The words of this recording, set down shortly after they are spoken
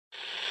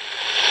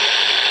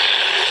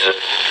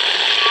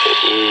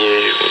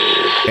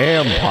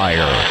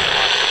Empire.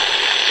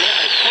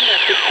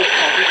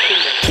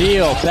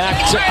 Heel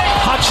back to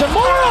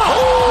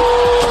Hachimura.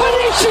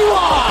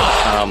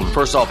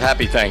 First off,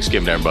 happy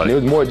Thanksgiving, everybody. It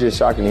was more just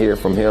shocking to hear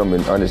from him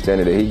and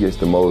understanding that he gets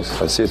the most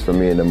assists from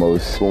me and the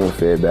most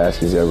spoon-fed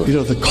baskets ever. You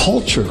know, the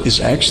culture is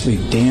actually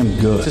damn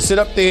good. To sit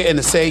up there and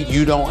to say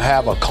you don't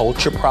have a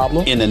culture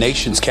problem in the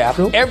nation's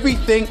capital,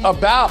 everything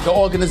about the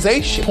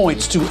organization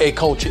points to a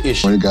culture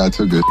issue. One guy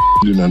took a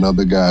in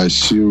another guy's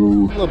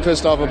shoe. I'm a little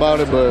pissed off about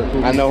it, but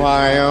I know how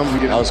I am.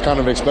 I was kind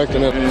of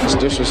expecting it. It's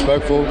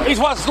disrespectful. It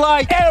was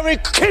like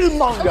Eric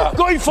Killmonger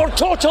going for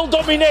total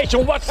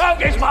domination. What's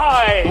up is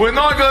mine. We're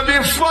not going to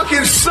be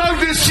fucking sunk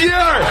this year.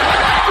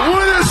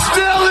 We're the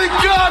Stanley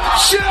Cup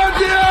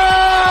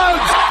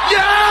champions!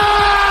 Yeah!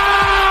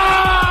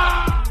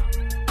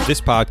 This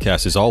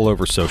podcast is all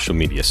over social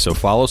media, so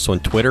follow us on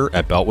Twitter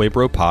at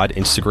BeltwayBroPod,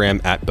 Instagram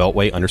at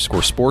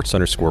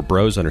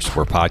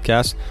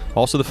Beltway_sports_bros_podcast.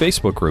 Also the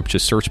Facebook group,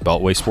 just search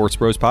Beltway Sports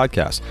Bros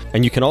Podcast.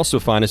 And you can also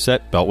find us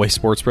at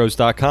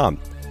BeltwaySportsBros.com.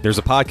 There's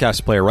a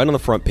podcast player right on the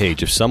front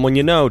page. If someone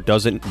you know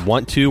doesn't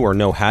want to or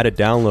know how to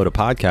download a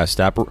podcast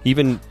app or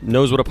even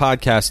knows what a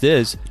podcast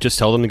is, just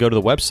tell them to go to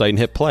the website and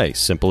hit play.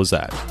 Simple as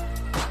that.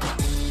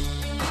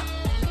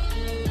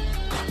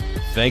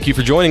 Thank you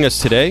for joining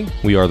us today.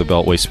 We are the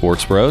Beltway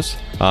Sports Bros.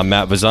 I'm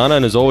Matt Vazana,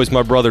 and as always,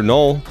 my brother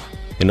Noel.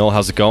 And Noel,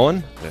 how's it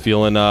going?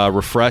 Feeling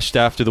refreshed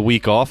after the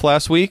week off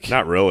last week?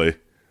 Not really.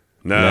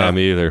 No. Nah,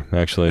 me either,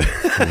 actually.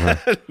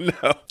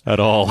 No. At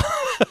all.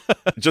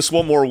 Just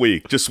one more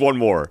week. Just one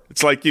more.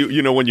 It's like,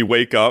 you know, when you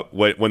wake up,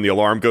 when the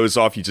alarm goes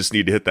off, you just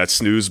need to hit that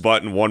snooze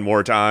button one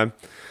more time.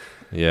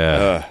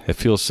 Yeah, it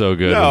feels so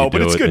good. No,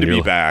 but it's good to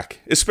be back,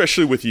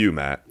 especially with you,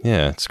 Matt.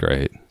 Yeah, it's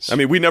great. I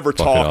mean, we never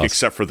talk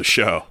except for the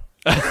show.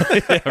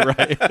 Yeah,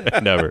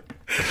 right. Never.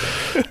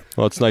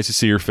 Well, it's nice to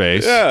see your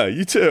face. Yeah,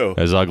 you too.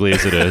 As ugly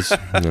as it is.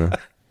 You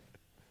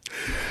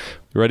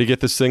ready to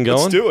get this thing going?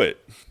 Let's do it.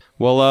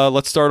 Well,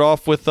 let's start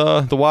off with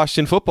the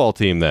Washington football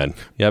team then.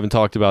 You haven't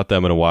talked about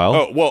them in a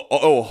while.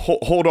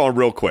 Hold on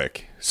real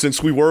quick.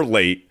 Since we were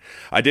late,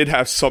 I did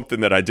have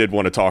something that I did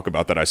want to talk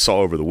about that I saw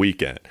over the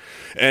weekend.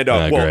 And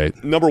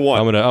great. Number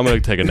one, I'm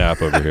gonna take a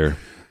nap over here.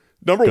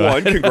 Number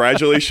one,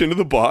 congratulations to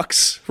the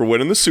Bucks for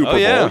winning the Super Bowl.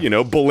 Yeah. You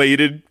know,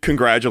 belated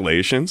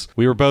congratulations.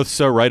 We were both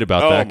so right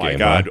about that game. Oh, my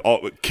God.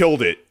 Huh?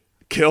 Killed it.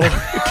 Killed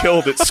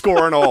it,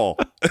 scoring all.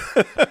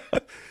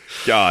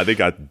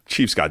 God,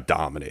 Chiefs got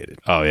dominated.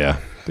 Oh, yeah.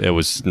 It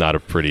was not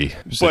a pretty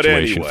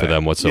situation for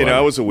them whatsoever. You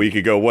know, it was a week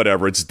ago,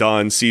 whatever. It's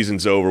done.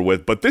 Season's over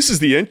with. But this is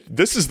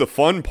the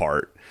fun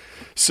part.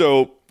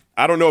 So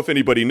I don't know if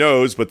anybody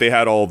knows, but they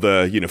had all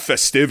the,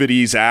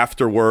 festivities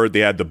afterward. They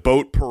had the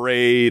boat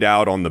parade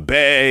out on the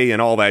bay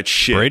and all that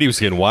shit. Brady was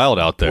getting wild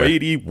out there.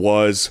 Brady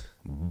was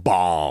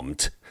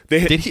bombed.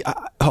 Did he?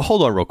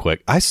 Hold on real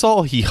quick. I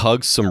saw he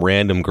hugged some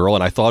random girl,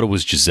 and I thought it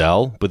was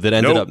Giselle, but that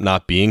ended up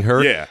not being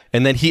her. Yeah.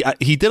 And then he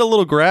did a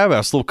little grab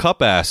ass, little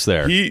cup ass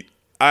there. Did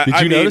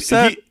you notice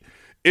that?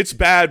 It's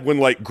bad when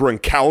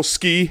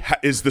Gronkowski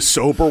is the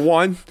sober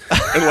one,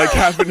 and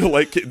having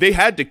to they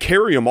had to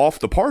carry him off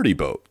the party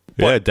boat.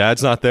 Yeah,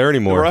 Dad's not there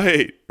anymore.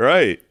 Right.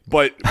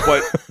 But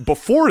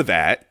before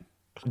that,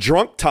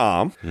 drunk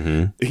Tom,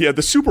 he had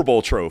the Super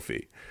Bowl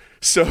trophy.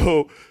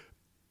 So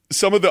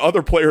some of the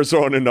other players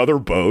are on another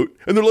boat,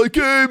 and they're like,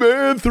 hey,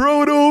 man,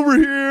 throw it over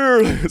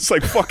here. It's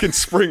like fucking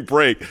spring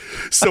break.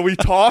 So he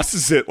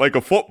tosses it like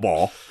a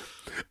football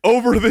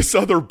over this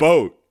other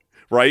boat,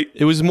 right?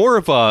 It was more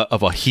of a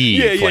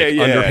heave,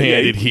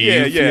 underhanded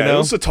heave. Yeah. It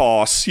was a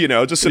toss,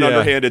 just an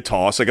underhanded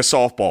toss, like a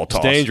softball toss.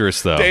 It's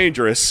dangerous, though.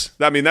 Dangerous.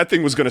 I mean, that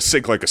thing was going to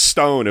sink like a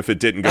stone if it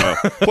didn't go.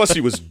 Plus,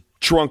 he was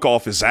drunk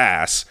off his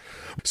ass.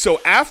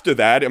 So after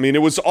that, I mean,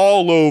 it was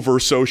all over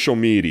social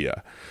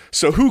media.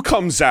 So who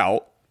comes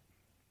out?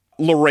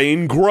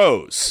 Lorraine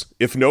Groves.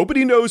 If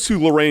nobody knows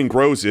who Lorraine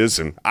Groves is,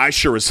 and I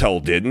sure as hell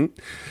didn't,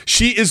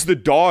 she is the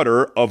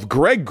daughter of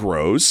Greg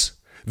Groves,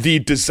 the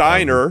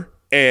designer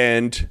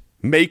and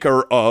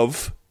maker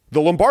of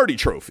the Lombardi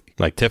Trophy.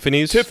 Like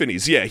Tiffany's?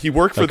 Tiffany's, yeah. He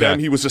worked for them.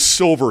 He was a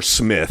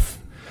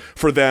silversmith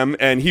for them,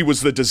 and he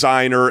was the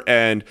designer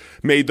and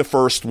made the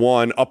first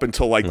one up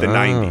until the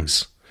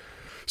 90s.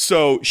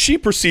 So she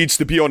proceeds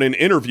to be on an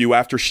interview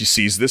after she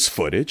sees this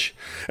footage.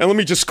 And let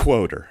me just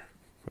quote her.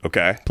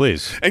 Okay,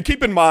 please. And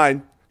keep in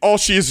mind, all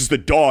she is the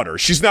daughter.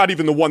 She's not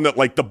even the one that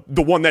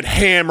the one that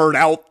hammered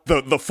out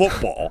the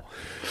football.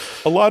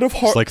 A lot of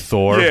hard. It's like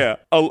Thor. Yeah.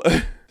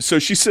 So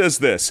she says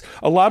this: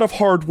 a lot of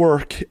hard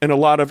work and a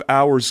lot of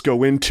hours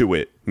go into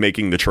it,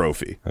 making the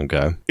trophy.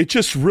 Okay. It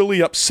just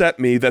really upset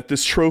me that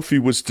this trophy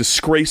was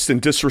disgraced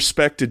and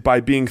disrespected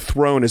by being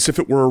thrown as if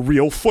it were a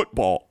real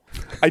football.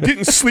 I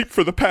didn't sleep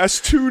for the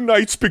past 2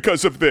 nights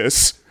because of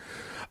this.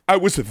 I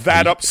was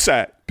that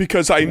upset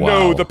because I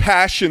know the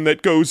passion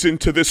that goes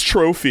into this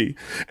trophy,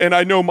 and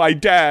I know my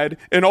dad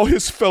and all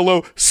his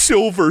fellow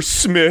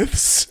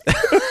silversmiths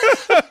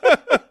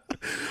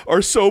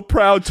are so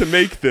proud to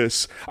make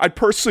this. I'd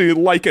personally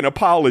like an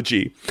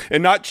apology,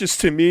 and not just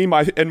to me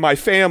and my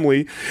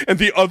family and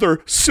the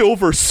other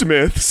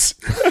silversmiths.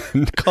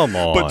 Come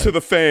on. But to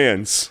the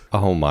fans.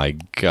 Oh my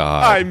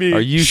God. I mean, are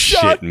you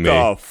shut shitting me?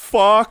 the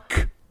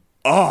fuck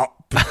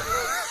up.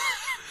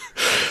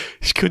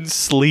 He couldn't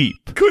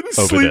sleep. Couldn't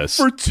over sleep this.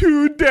 for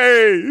 2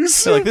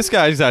 days. Like, this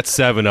guy's got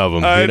 7 of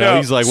them. I know.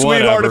 He's like,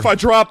 sweetheart, whatever. if I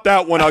drop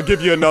that one, I'll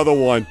give you another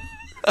one.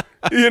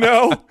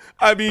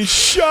 I mean,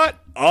 shut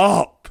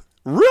up.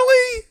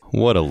 Really?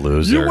 What a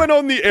loser. You went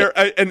on the air,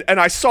 and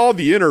I saw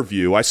the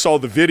interview. I saw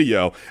the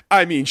video.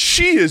 I mean,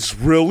 she is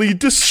really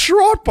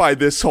distraught by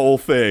this whole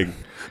thing.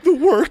 The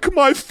work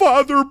my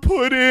father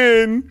put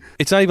in.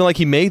 It's not even like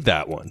he made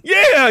that one.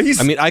 Yeah,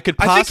 I could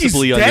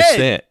possibly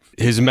understand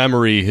his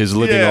memory, his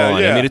living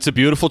on. Yeah. I mean, it's a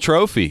beautiful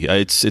trophy.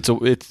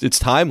 It's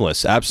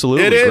timeless.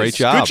 Absolutely. It is. Great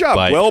job. Good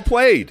job. Well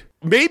played.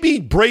 Maybe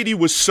Brady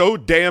was so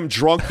damn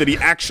drunk that he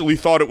actually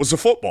thought it was a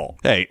football.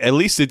 Hey, at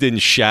least it didn't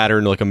shatter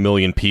in like a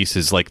million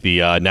pieces like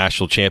the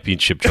national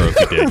championship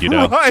trophy did,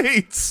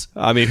 Right.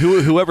 I mean,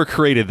 whoever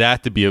created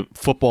that to be a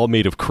football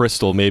made of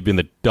crystal may have been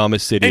the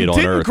dumbest idiot on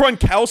earth. Didn't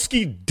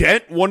Gronkowski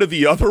dent one of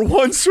the other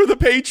ones for the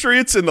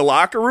Patriots in the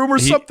locker room or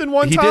something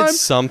one time? He did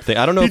something.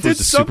 I don't know if it was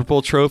the Super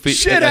Bowl trophy.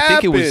 Shit I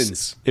think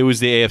happens. it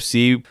was the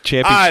AFC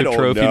championship I don't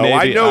trophy, know. maybe.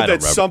 I know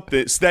don't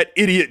that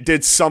idiot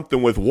did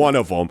something with one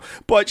of them,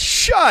 but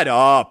shut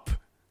up.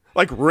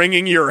 Like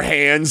wringing your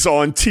hands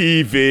on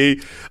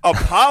TV.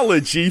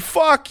 Apology,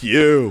 fuck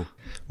you.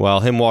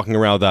 Well, him walking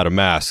around without a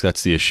mask,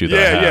 that's the issue that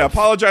I have. Yeah,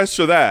 apologize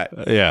for that.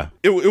 Yeah.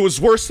 It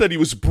was worse that he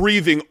was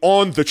breathing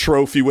on the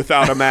trophy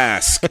without a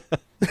mask.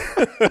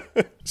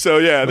 So,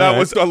 yeah, that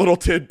was a little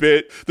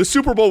tidbit. The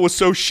Super Bowl was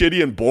so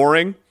shitty and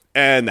boring,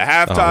 and the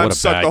halftime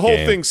sucked. The whole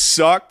thing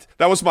sucked.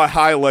 That was my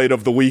highlight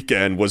of the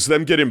weekend, was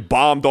them getting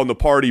bombed on the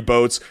party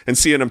boats and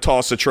seeing them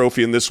toss a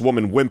trophy and this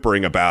woman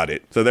whimpering about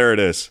it. So there it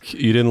is.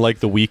 You didn't like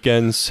the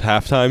Weeknd's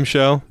halftime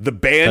show? The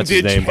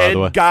bandage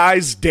head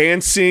guys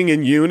dancing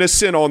in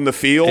unison on the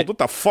field? What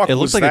the fuck was that? It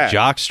looked like a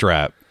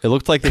jockstrap. It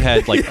looked like they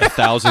had like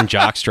 1,000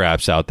 jock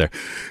straps out there.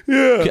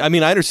 Yeah. I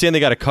mean, I understand they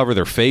got to cover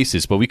their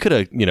faces, but we could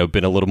have,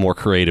 been a little more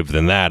creative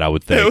than that, I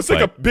would think. Yeah, it was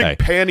like a big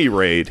panty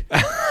raid.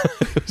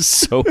 It was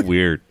so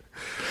weird.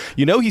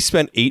 He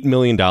spent $8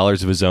 million of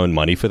his own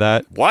money for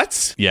that.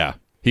 What? Yeah,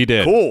 he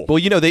did. Cool. Well,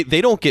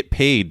 they don't get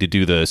paid to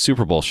do the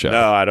Super Bowl show.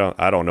 No,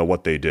 I don't know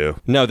what they do.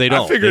 No, they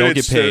don't. I figured they don't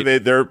get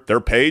paid. They're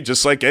paid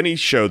just like any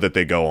show that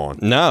they go on.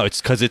 No,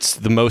 it's because it's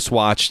the most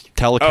watched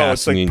telecast. Oh,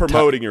 it's like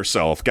promoting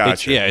yourself.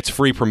 Gotcha. It's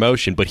free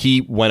promotion, but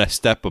he went a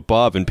step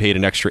above and paid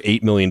an extra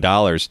 $8 million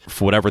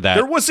for whatever that.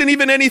 There wasn't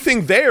even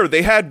anything there.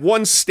 They had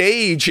one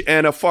stage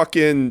and a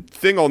fucking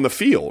thing on the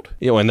field.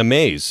 And the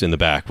maze in the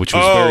back, which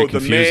was very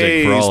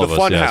confusing for all of us.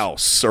 The fun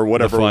house or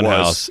whatever it was.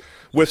 House.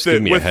 With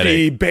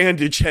the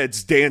bandage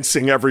heads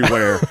dancing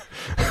everywhere.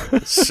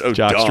 So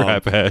dumb.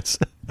 Jockstrap heads.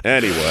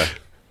 Anyway,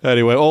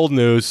 old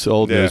news.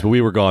 But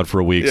we were gone for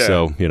a week,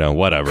 so,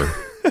 whatever.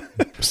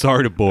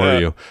 Sorry to bore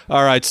you.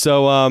 All right,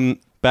 so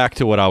back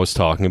to what I was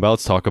talking about.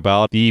 Let's talk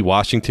about the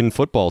Washington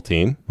football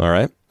team, all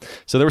right?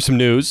 So there was some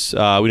news.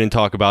 We didn't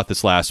talk about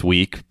this last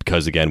week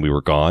because, again, we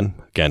were gone.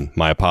 Again,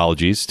 my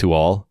apologies to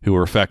all who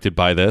were affected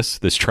by this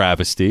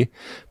travesty.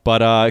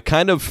 But it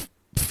kind of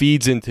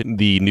feeds into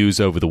the news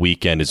over the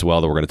weekend as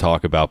well that we're going to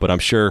talk about. But I'm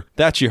sure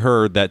that you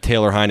heard that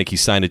Taylor Heineke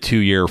signed a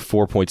 2-year,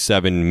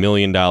 $4.7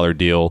 million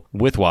deal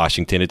with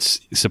Washington.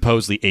 It's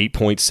supposedly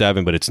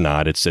 8.7, but it's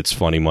not. It's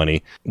funny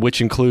money, which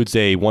includes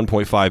a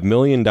 $1.5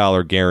 million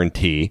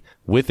guarantee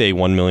with a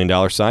 $1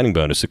 million signing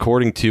bonus.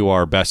 According to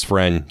our best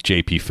friend,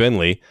 JP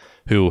Finley,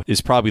 who is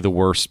probably the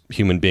worst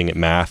human being at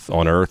math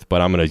on earth, but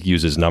I'm going to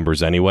use his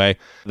numbers anyway.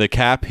 The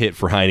cap hit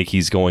for Heineke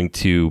is going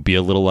to be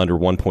a little under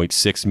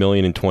 $1.6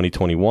 million in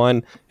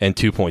 2021 and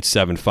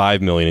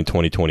 $2.75 million in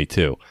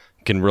 2022.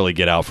 Can really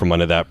get out from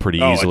under that pretty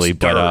easily.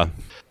 But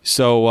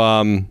so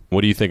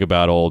what do you think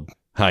about old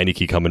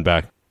Heineke coming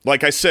back?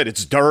 Like I said,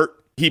 it's dirt.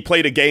 He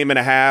played a game and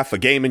a half, a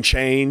game and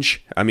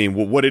change. I mean,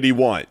 what did he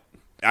want?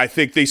 I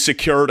think they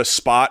secured a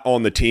spot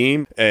on the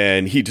team,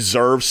 and he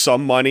deserves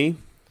some money.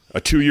 A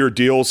 2-year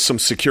deal, some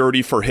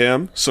security for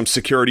him, some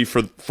security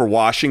for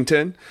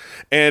Washington.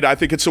 And I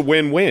think it's a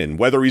win-win.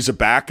 Whether he's a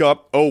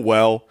backup, oh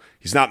well,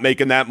 he's not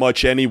making that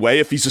much anyway.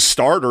 If he's a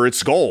starter,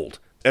 it's gold.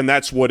 And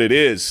that's what it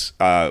is.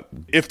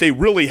 If they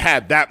really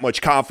had that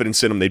much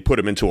confidence in him, they'd put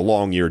him into a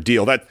long-year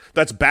deal.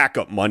 That's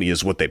backup money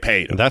is what they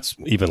paid him. That's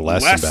even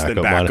less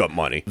than backup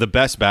money. The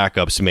best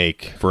backups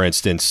make, for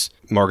instance,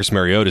 Marcus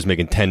Mariota is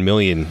making $10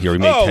 million. He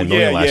made $10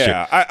 million last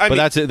year.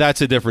 But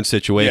that's a different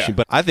situation. Yeah.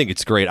 But I think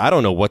it's great. I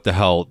don't know what the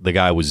hell the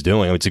guy was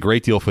doing. I mean, it's a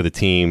great deal for the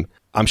team.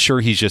 I'm sure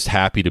he's just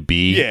happy to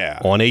be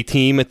on a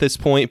team at this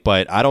point,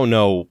 but I don't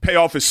know. Pay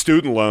off his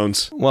student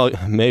loans. Well,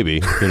 maybe,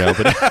 but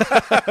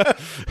I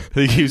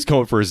think he was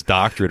going for his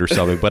doctorate or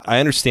something. But I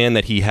understand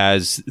that he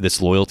has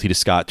this loyalty to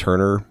Scott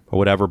Turner or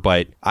whatever,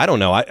 but I don't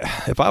know.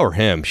 If I were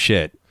him,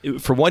 shit.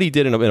 for what he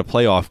did in a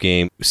playoff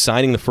game,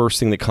 signing the first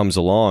thing that comes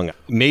along,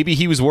 maybe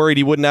he was worried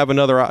he wouldn't have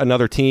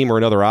another team or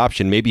another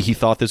option. Maybe he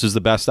thought this was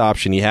the best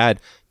option he had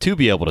to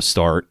be able to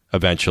start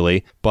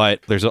eventually.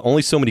 But there's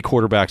only so many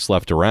quarterbacks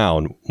left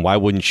around. Why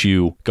wouldn't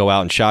you go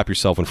out and shop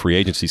yourself when free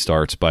agency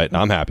starts? But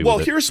I'm happy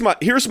with it. Well,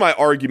 here's my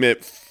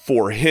argument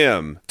for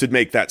him to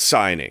make that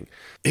signing.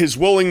 His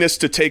willingness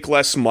to take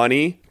less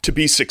money to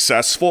be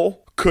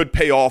successful could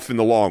pay off in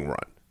the long run.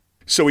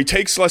 So he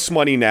takes less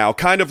money now,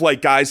 kind of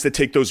like guys that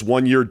take those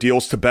 1-year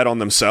deals to bet on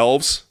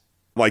themselves,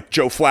 like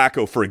Joe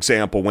Flacco, for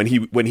example, when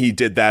he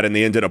did that and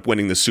they ended up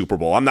winning the Super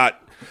Bowl.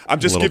 I'm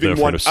just giving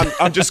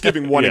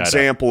one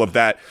example of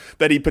that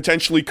he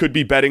potentially could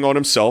be betting on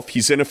himself.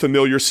 He's in a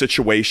familiar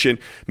situation.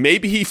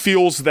 Maybe he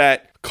feels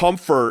that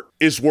comfort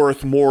is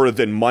worth more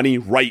than money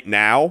right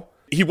now.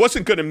 He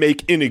wasn't going to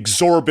make an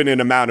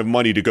exorbitant amount of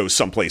money to go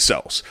someplace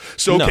else.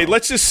 So, okay,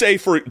 let's just say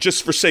for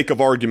sake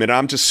of argument,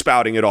 I'm just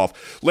spouting it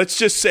off. Let's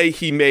just say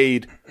he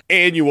made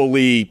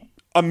annually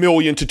 $1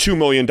 million to $2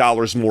 million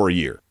more a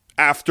year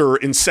after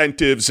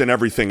incentives and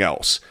everything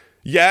else.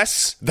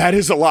 Yes, that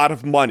is a lot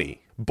of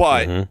money,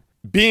 but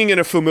being in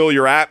a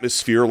familiar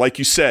atmosphere, like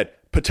you said,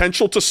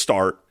 potential to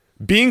start,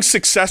 being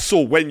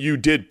successful when you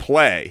did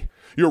play,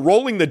 you're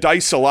rolling the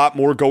dice a lot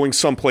more going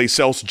someplace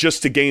else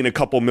just to gain a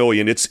couple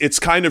million. It's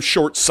kind of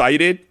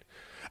short-sighted.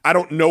 I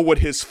don't know what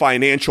his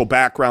financial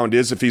background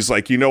is. If he's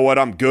like, you know what,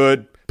 I'm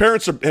good.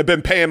 Parents have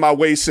been paying my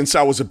way since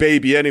I was a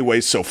baby anyway,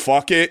 so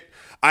fuck it.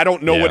 I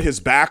don't know what his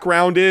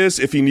background is.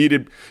 If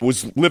he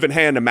was living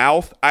hand to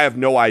mouth, I have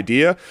no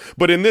idea.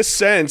 But in this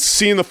sense,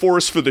 seeing the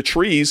forest for the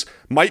trees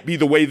might be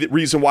the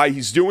reason why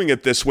he's doing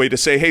it this way, to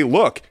say, hey,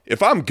 look,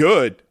 if I'm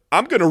good,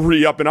 I'm going to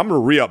re-up, and I'm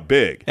going to re-up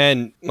big.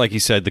 And like you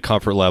said, the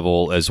comfort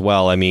level as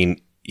well. I mean,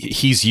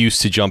 he's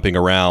used to jumping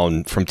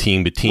around from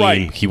team to team.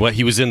 Right. He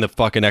was in the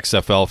fucking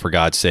XFL, for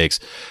God's sakes.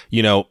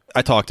 You know,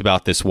 I talked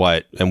about this,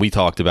 and we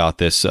talked about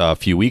this a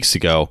few weeks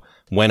ago.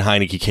 When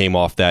Heineke came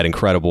off that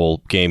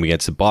incredible game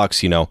against the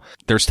Bucs, you know,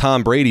 there's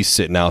Tom Brady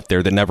sitting out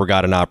there that never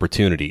got an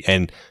opportunity.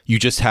 And you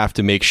just have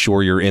to make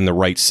sure you're in the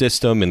right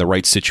system, in the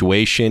right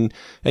situation.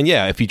 And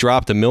yeah, if he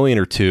dropped $1 million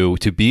or $2 million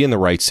to be in the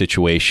right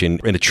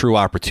situation, in a true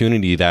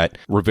opportunity that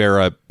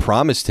Rivera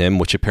promised him,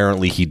 which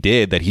apparently he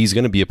did, that he's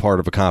going to be a part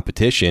of a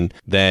competition,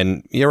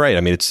 then you're right. I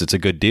mean, it's a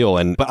good deal.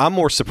 But I'm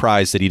more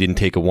surprised that he didn't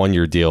take a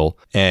 1-year deal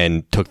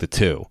and took the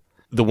 2.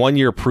 The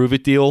 1-year prove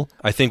it deal,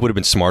 I think, would have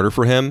been smarter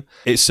for him.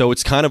 So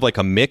it's kind of like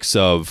a mix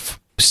of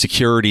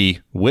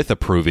security with a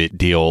prove it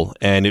deal,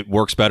 and it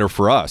works better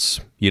for us,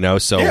 you know,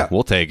 so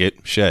we'll take it.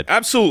 Shit.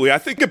 Absolutely. I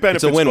think it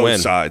benefits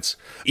both sides.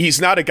 He's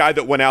not a guy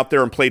that went out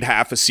there and played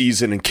half a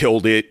season and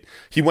killed it.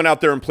 He went out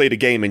there and played a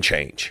game and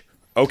change.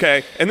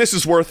 Okay, and this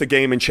is worth a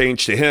game and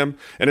change to him,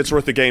 and it's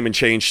worth a game and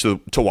change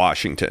to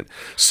Washington.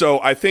 So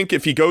I think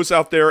if he goes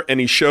out there and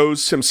he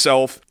shows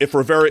himself, if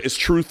Rivera is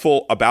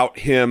truthful about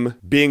him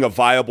being a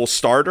viable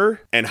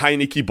starter, and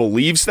Heineke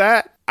believes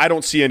that, I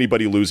don't see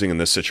anybody losing in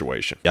this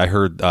situation. I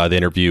heard the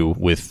interview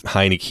with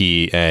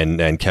Heineke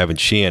and Kevin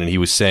Sheehan, and he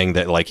was saying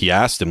that, like, he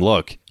asked him,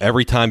 look,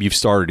 every time you've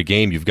started a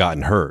game, you've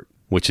gotten hurt,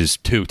 which is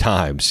 2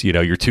 times. You know,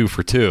 you're 2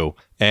 for 2.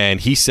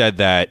 And he said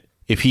that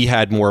if he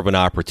had more of an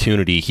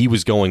opportunity, he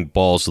was going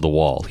balls to the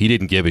wall. He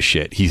didn't give a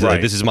shit. He's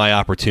like, this is my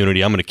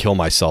opportunity. I'm going to kill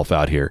myself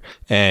out here.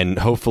 And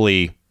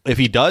hopefully, if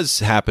he does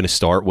happen to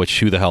start,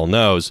 which who the hell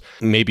knows,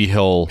 maybe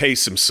he'll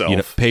pace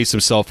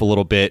himself a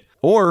little bit,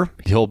 or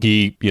he'll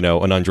be, you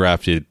know, an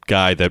undrafted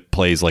guy that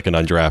plays like an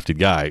undrafted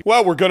guy.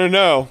 Well, we're going to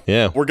know.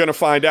 Yeah. We're going to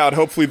find out.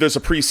 Hopefully there's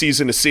a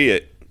preseason to see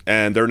it,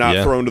 and they're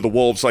not thrown to the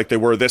wolves like they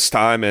were this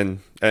time, and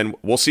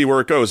we'll see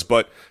where it goes.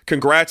 But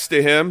congrats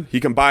to him.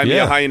 He can buy me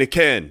a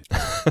Heineken.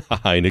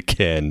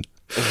 Heineken.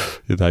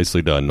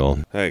 Nicely done, Noel.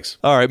 Thanks.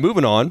 All right,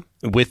 moving on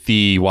with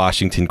the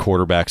Washington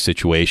quarterback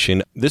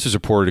situation. This was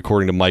reported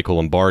according to Michael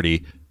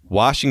Lombardi.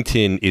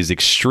 Washington is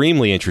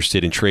extremely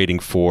interested in trading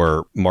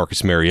for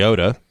Marcus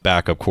Mariota,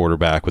 backup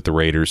quarterback with the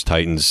Raiders,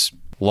 Titans,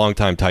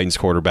 longtime Titans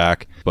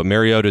quarterback. But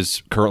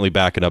Mariota's currently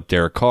backing up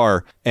Derek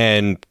Carr,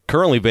 and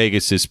currently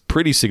Vegas is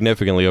pretty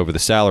significantly over the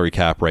salary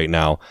cap right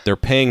now. They're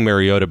paying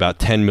Mariota about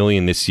 $10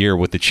 million this year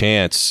with the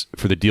chance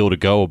for the deal to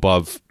go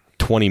above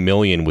 $20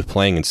 million with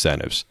playing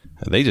incentives.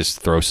 They just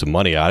throw some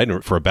money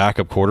out. For a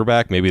backup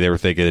quarterback, maybe they were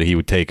thinking that he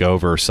would take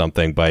over or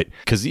something, but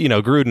because, you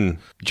know,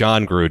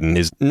 John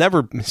Gruden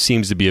never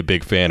seems to be a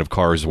big fan of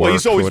Carr's work. Well,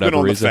 he's always been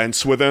on the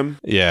fence with him.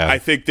 Yeah. I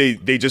think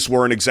they just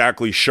weren't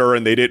exactly sure,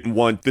 and they didn't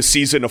want the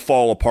season to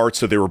fall apart,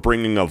 so they were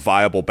bringing a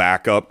viable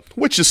backup,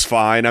 which is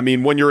fine. I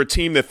mean, when you're a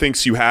team that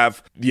thinks you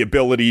have the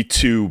ability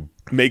to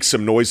make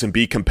some noise and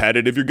be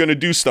competitive, you're going to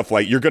do stuff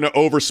like you're going to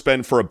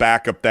overspend for a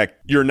backup that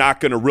you're not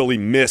going to really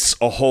miss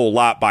a whole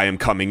lot by him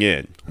coming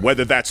in.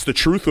 Whether that's the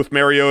truth with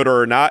Mariota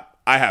or not,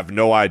 I have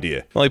no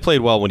idea. Well, he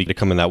played well when he could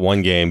come in that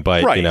one game,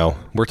 but, you know,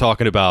 we're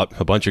talking about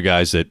a bunch of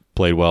guys that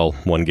played well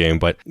one game.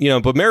 But,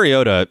 but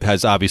Mariota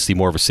has obviously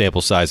more of a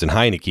sample size than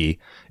Heineke,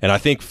 and I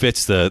think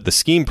fits the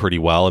scheme pretty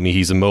well. I mean,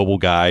 he's a mobile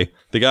guy.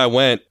 The guy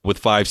went with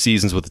 5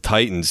 seasons with the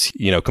Titans,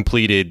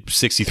 completed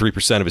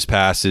 63% of his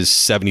passes,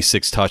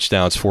 76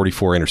 touchdowns,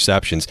 44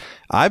 interceptions.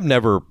 I've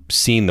never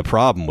seen the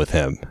problem with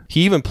him.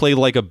 He even played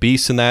like a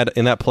beast in that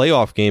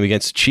playoff game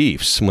against the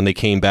Chiefs when they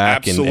came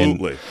back.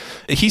 Absolutely.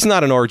 And he's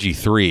not an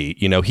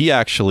RG3. He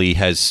actually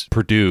has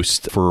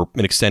produced for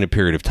an extended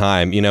period of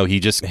time. He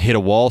just hit a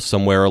wall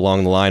somewhere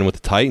along the line with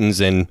the Titans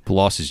and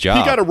lost his job.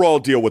 He got a raw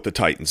deal with the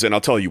Titans, and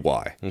I'll tell you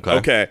why.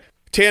 Okay.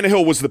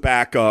 Tannehill was the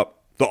backup.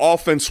 The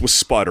offense was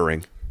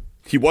sputtering.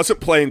 He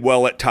wasn't playing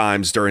well at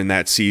times during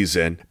that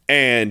season.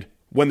 And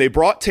when they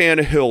brought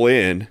Tannehill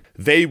in,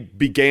 they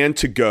began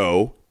to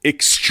go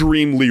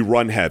extremely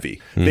run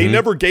heavy. Mm-hmm. They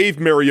never gave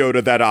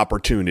Mariota that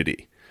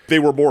opportunity. They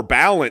were more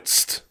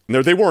balanced.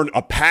 They weren't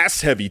a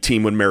pass-heavy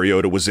team when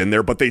Mariota was in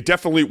there, but they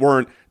definitely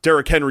weren't,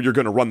 Derrick Henry, you're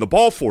going to run the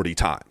ball 40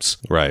 times.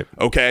 Right.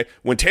 Okay?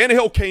 When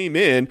Tannehill came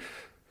in,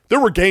 there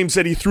were games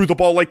that he threw the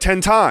ball like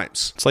 10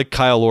 times. It's like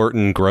Kyle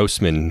Orton,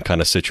 Grossman kind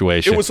of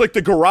situation. It was like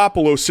the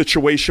Garoppolo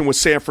situation with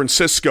San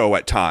Francisco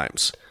at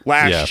times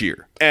last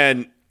year.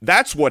 And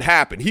that's what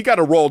happened. He got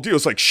a raw deal.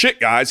 It's like, shit,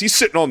 guys. He's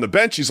sitting on the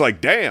bench. He's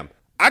like, damn,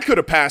 I could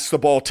have passed the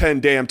ball 10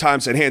 damn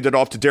times and handed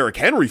off to Derrick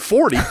Henry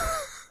 40.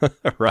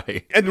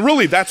 Right. And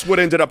really, that's what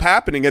ended up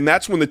happening. And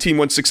that's when the team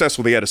went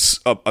successful. They had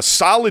a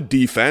solid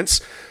defense,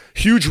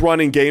 huge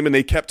running game, and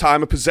they kept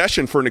time of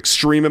possession for an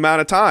extreme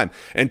amount of time.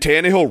 And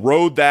Tannehill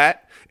rode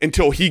that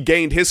until he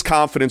gained his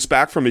confidence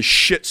back from his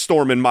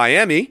shitstorm in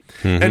Miami,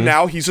 and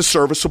now he's a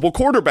serviceable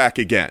quarterback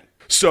again.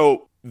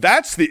 So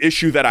that's the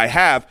issue that I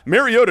have.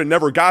 Mariota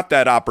never got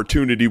that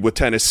opportunity with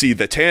Tennessee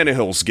that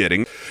Tannehill's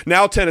getting.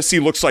 Now Tennessee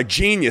looks like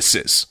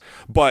geniuses.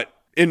 But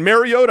in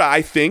Mariota,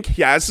 I think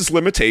he has his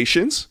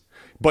limitations.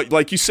 But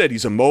like you said,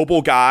 he's a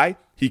mobile guy.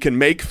 He can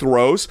make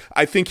throws.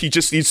 I think he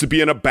just needs to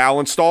be in a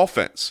balanced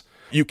offense.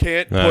 You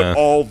can't put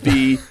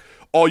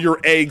all your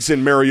eggs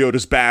in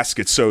Mariota's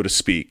basket, so to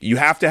speak. You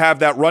have to have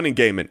that running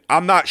game. And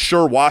I'm not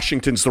sure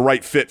Washington's the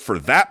right fit for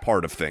that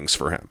part of things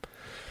for him.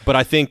 But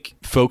I think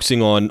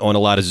focusing on a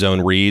lot of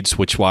zone reads,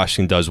 which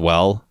Washington does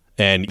well,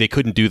 and they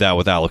couldn't do that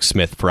with Alex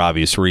Smith for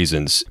obvious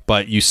reasons.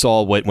 But you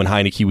saw when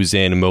Heineke was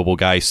in, a mobile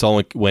guy. You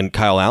saw when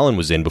Kyle Allen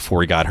was in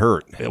before he got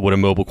hurt, what a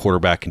mobile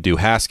quarterback can do.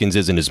 Haskins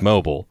isn't as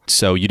mobile,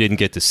 so you didn't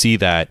get to see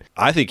that.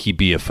 I think he'd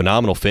be a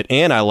phenomenal fit,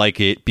 and I like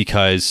it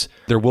because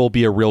there will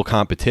be a real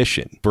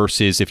competition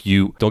versus if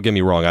you, don't get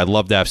me wrong, I'd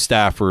love to have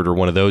Stafford or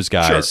one of those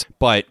guys,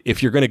 but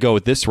if you're going to go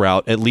with this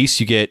route, at least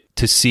you get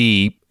to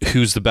see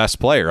who's the best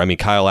player. I mean,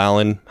 Kyle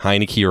Allen,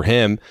 Heineke, or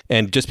him.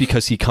 And just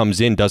because he comes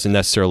in doesn't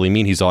necessarily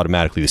mean he's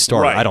automatically the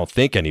starter. Right. I don't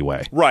think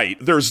anyway. Right.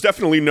 There's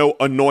definitely no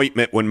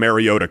anointment when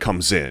Mariota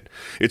comes in.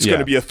 It's going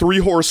to be a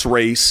 3-horse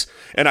race.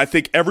 And I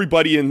think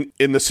everybody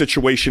in the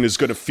situation is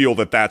going to feel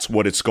that that's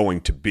what it's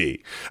going to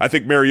be. I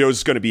think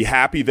Mariota's going to be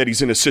happy that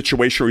he's in a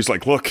situation where he's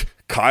like, look,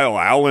 Kyle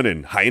Allen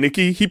and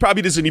Heineke, he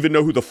probably doesn't even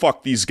know who the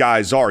fuck these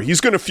guys are.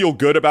 He's going to feel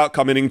good about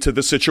coming into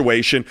the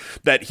situation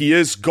that he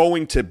is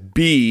going to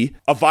be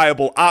a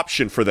viable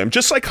option for them,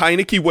 just like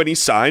Heineke when he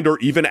signed, or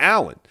even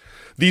Allen.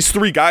 These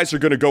 3 guys are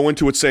going to go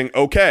into it saying,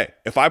 okay,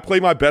 if I play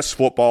my best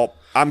football,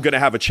 I'm going to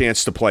have a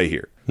chance to play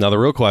here. Now, the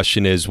real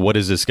question is, what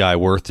is this guy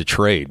worth to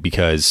trade?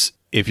 Because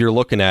if you're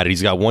looking at it,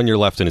 he's got 1 year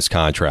left in his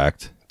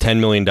contract. $10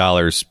 million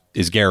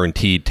is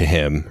guaranteed to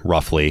him,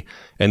 roughly.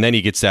 And then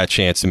he gets that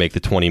chance to make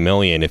the $20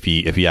 million if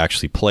he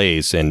actually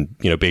plays, and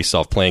based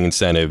off playing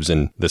incentives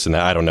and this and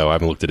that. I don't know. I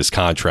haven't looked at his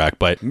contract,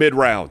 but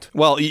mid-round.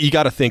 Well, you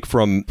got to think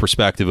from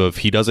perspective of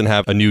he doesn't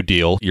have a new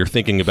deal. You're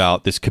thinking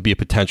about this could be a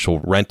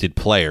potential rented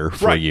player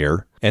for a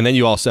year. And then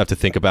you also have to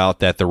think about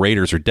that the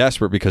Raiders are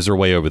desperate because they're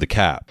way over the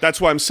cap. That's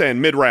why I'm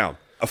saying mid-round,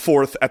 a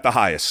 4th at the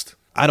highest.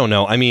 I don't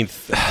know. I mean,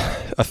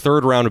 a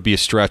 3rd round would be a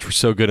stretch. We're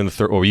so good in the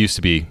 3rd, or we used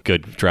to be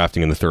good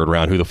drafting in the 3rd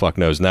round. Who the fuck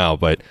knows now?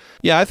 But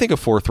yeah, I think a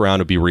 4th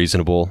round would be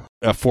reasonable.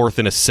 A 4th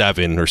and a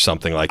 7 or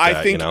something like that.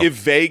 I think if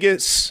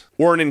Vegas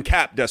weren't in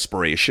cap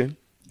desperation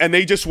and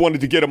they just wanted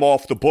to get him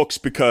off the books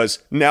because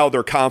now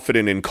they're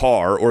confident in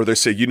Carr, or they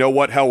say, you know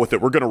what, hell with it,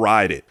 we're going to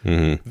ride it.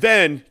 Mm-hmm.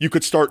 Then you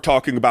could start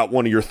talking about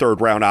one of your 3rd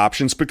round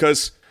options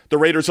because the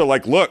Raiders are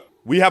like, look,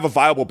 we have a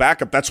viable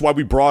backup. That's why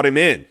we brought him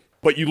in.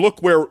 But you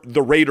look where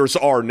the Raiders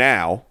are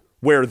now,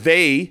 where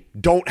they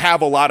don't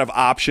have a lot of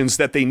options,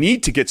 that they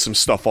need to get some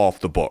stuff off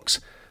the books.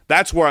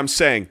 That's where I'm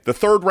saying the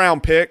 3rd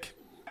round pick,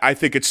 I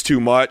think it's too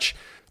much.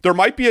 There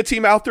might be a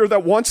team out there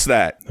that wants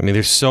that. I mean,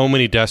 there's so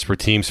many desperate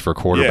teams for a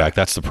quarterback. Yeah.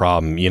 That's the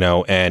problem,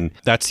 and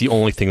that's the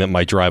only thing that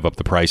might drive up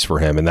the price for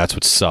him, and that's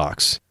what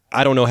sucks.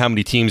 I don't know how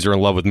many teams are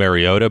in love with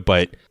Mariota,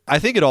 but I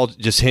think it all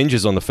just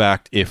hinges on the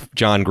fact if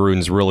John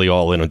Gruden's really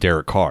all in on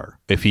Derek Carr.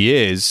 If he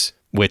is,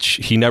 which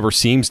he never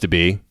seems to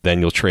be,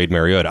 then you'll trade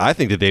Mariota. I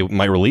think that they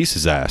might release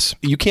his ass.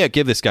 You can't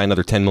give this guy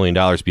another $10 million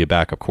to be a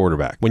backup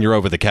quarterback when you're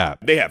over the cap.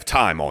 They have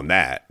time on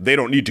that. They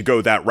don't need to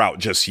go that route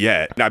just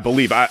yet. And I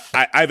believe, I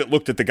haven't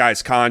looked at the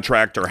guy's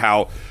contract or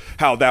how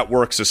how that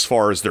works as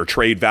far as their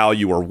trade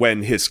value or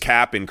when his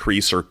cap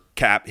increase or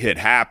cap hit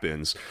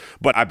happens,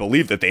 but I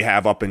believe that they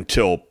have up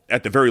until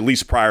at the very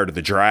least prior to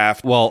the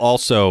draft. Well,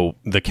 also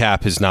the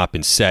cap has not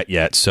been set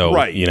yet, so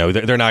right.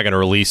 They're not going to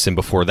release him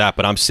before that.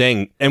 But I'm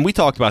saying, and we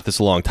talked about this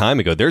a long time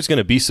ago, there's going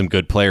to be some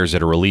good players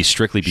that are released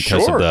strictly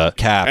because of the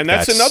cap. And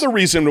that's another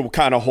reason to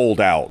kind of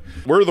hold out.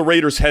 Where are the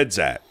Raiders' heads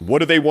at? What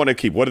do they want to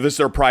keep? What is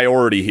their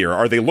priority here?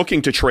 Are they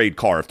looking to trade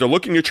Carr? If they're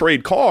looking to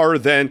trade Carr,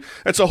 then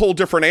it's a whole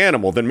different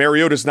animal. Then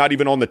Mariota's not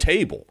even on the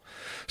table.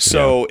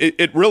 So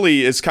it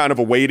really is kind of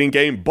a waiting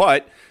game.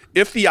 But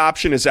if the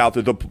option is out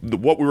there,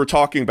 what we were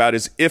talking about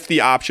is if the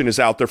option is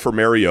out there for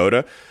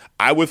Mariota,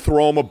 I would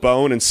throw him a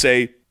bone and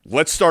say,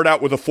 let's start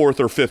out with a 4th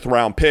or 5th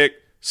round pick,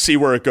 see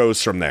where it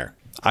goes from there.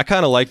 I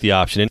kind of like the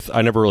option.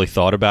 I never really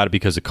thought about it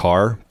because of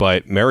Carr,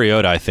 but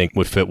Mariota I think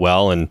would fit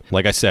well. And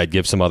like I said,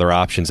 give some other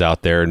options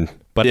out there.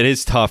 But it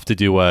is tough to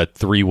do a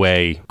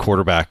 3-way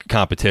quarterback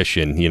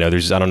competition. I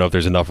don't know if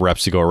there's enough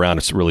reps to go around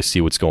to really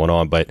see what's going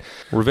on. But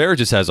Rivera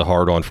just has a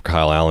hard-on for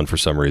Kyle Allen for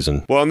some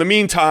reason. Well, in the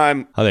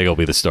meantime, I think he'll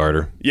be the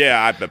starter.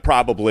 Yeah,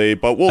 probably,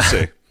 but we'll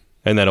see.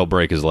 And then he'll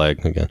break his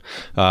leg again.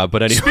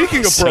 But anyway,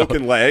 speaking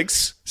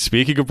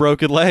of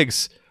broken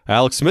legs,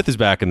 Alex Smith is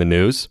back in the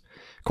news.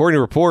 According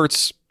to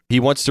reports, he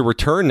wants to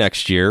return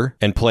next year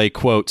and play,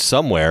 quote,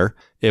 somewhere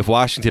if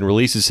Washington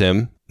releases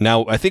him.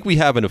 Now, I think we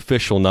have an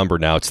official number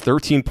now. It's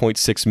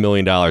 $13.6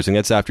 million, and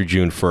that's after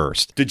June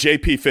 1st. Did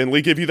J.P.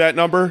 Finley give you that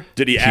number?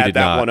 Did he add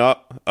that one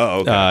up?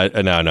 Oh,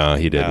 okay. No,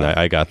 he didn't.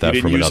 I got that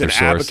from another source.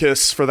 He didn't use an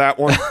abacus for that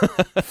one?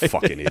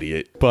 Fucking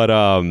idiot. But,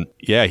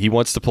 he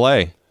wants to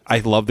play. I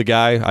love the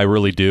guy. I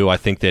really do. I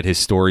think that his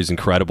story is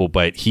incredible,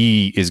 but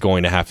he is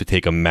going to have to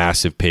take a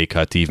massive pay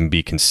cut to even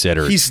be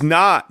considered. He's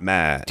not,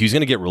 Matt. He's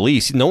going to get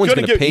released. No one's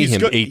going to pay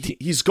him $18.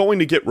 He's going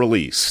to get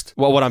released.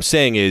 Well, what I'm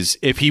saying is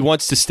if he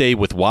wants to stay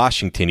with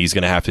Washington, he's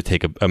going to have to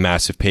take a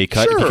massive pay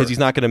cut because he's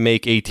not going to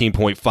make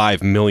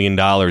 $18.5 million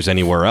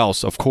anywhere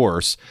else, of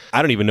course.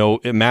 I don't even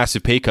know. A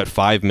massive pay cut,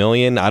 $5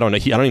 million? I don't know.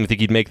 I don't even think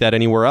he'd make that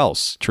anywhere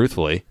else,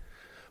 truthfully.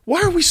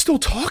 Why are we still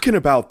talking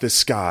about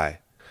this guy?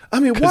 I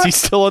mean, because he's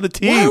still on the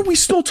team. Why are we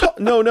still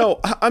talking? No.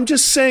 I'm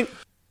just saying,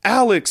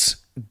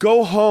 Alex,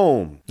 go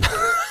home.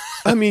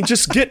 I mean,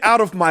 just get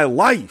out of my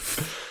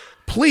life,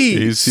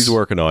 please. He's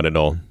working on it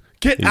all.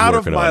 Get out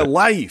of my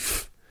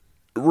life.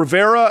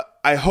 Rivera,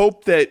 I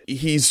hope that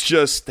he's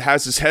just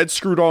has his head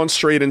screwed on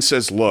straight and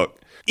says, look,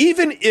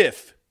 even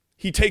if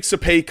he takes a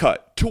pay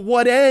cut, to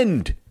what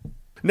end?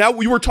 Now,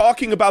 we were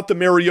talking about the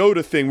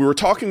Mariota thing. We were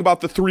talking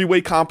about the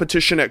 3-way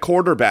competition at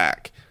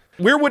quarterback.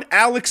 Where would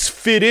Alex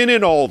fit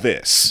in all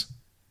this?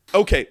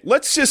 Okay,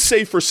 let's just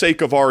say for sake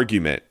of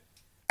argument,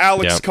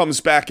 Alex comes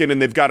back in and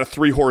they've got a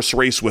 3-horse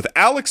race with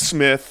Alex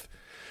Smith,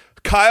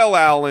 Kyle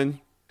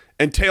Allen,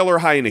 and Taylor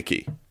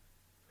Heineke.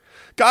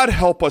 God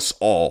help us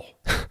all.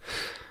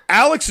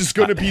 Alex is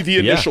going to be the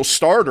initial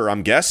starter,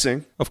 I'm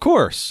guessing. Of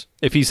course.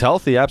 If he's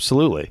healthy,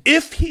 absolutely.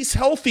 If he's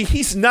healthy,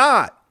 he's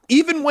not.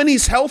 Even when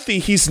he's healthy,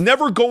 he's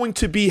never going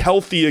to be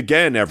healthy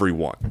again,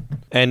 everyone.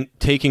 And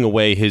taking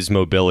away his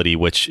mobility,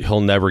 which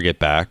he'll never get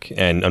back.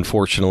 And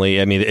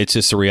unfortunately, I mean, it's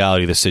just the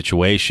reality of the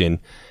situation.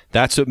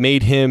 That's what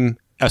made him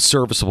a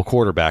serviceable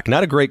quarterback.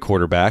 Not a great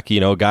quarterback,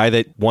 a guy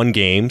that won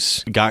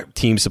games, got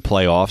teams to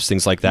playoffs,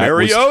 things like that.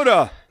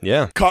 Mariota.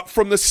 Cut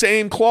from the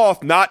same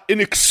cloth, not an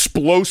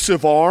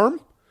explosive arm.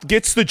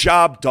 Gets the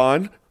job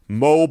done.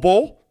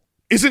 Mobile.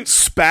 Isn't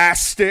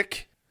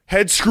spastic.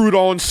 Head screwed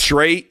on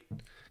straight.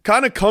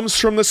 Kind of comes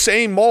from the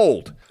same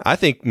mold. I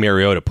think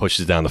Mariota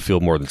pushes down the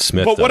field more than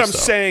Smith does. But what I'm though.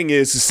 saying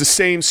is it's the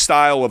same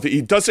style of,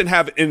 he doesn't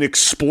have an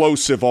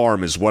explosive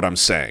arm is what I'm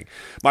saying.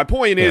 My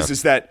point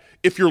is that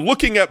if you're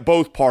looking at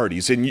both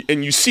parties and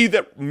you see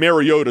that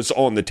Mariota's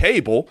on the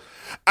table,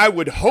 I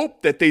would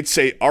hope that they'd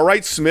say, all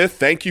right, Smith,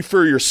 thank you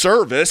for your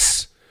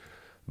service.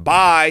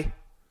 Bye.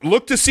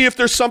 Look to see if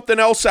there's something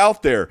else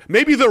out there.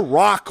 Maybe The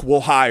Rock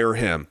will hire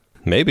him.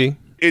 Maybe.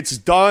 It's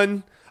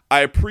done. I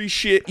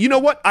appreciate, you know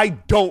what? I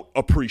don't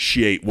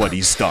appreciate what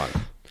he's done.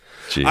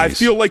 Jeez. I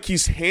feel like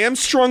he's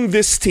hamstrung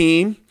this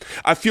team.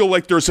 I feel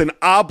like there's an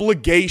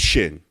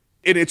obligation,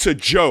 and it's a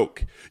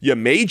joke. You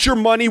made your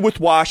money with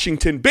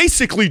Washington,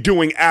 basically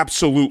doing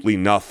absolutely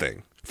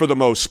nothing for the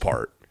most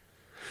part.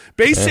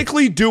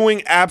 Basically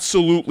doing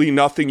absolutely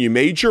nothing. You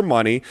made your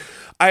money.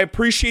 I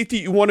appreciate that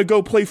you want to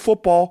go play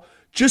football.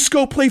 Just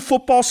go play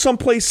football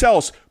someplace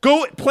else.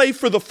 Go play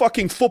for the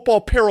fucking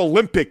football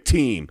Paralympic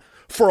team.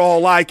 For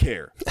all I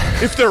care,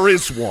 if there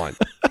is one.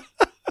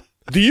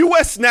 The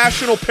U.S.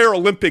 National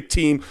Paralympic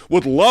Team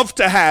would love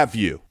to have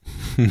you.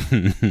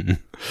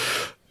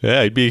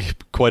 Yeah, it'd be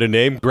quite a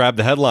name. Grab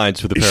the headlines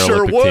for the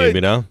Paralympic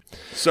team,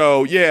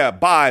 So,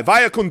 bye.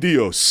 Vaya con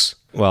Dios.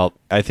 Well,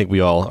 I think we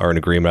all are in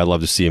agreement. I'd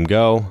love to see him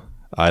go.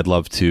 I'd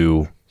love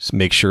to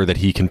make sure that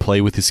he can play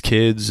with his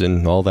kids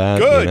and all that.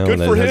 Good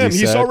for him.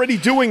 He's already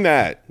doing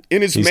that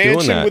in his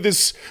mansion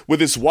with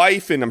his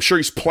wife, and I'm sure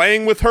he's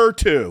playing with her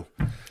too.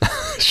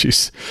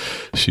 She's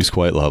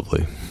quite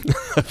lovely.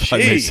 Jeez, I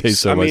may say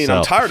so myself.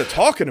 I'm tired of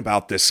talking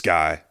about this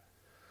guy.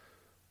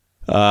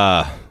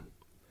 All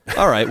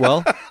right,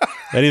 well,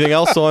 Anything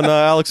else on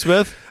Alex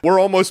Smith? We're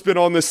almost been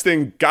on this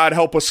thing, God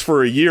help us,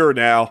 for a year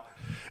now,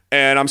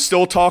 and I'm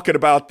still talking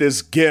about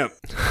this gimp.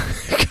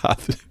 God,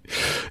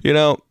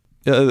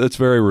 that's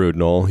very rude,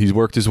 Noel. He's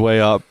worked his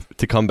way up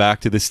to come back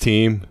to this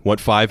team,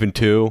 went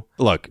 5-2.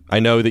 Look, I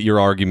know that your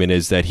argument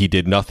is that he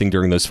did nothing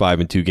during those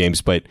 5-2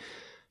 games, but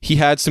he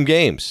had some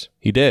games.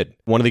 He did.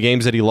 One of the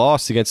games that he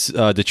lost against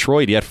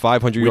Detroit, he had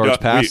 500 yards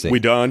passing. We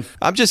done?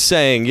 I'm just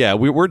saying, yeah,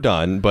 we're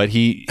done. But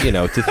he,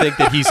 to think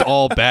that he's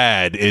all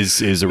bad is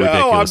a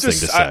ridiculous thing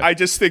to say. I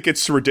just think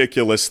it's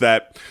ridiculous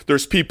that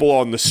there's people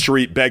on the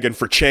street begging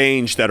for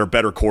change that are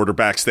better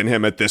quarterbacks than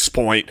him at this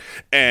point,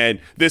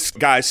 and this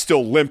guy's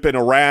still limping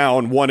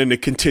around wanting to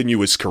continue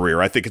his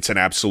career. I think it's an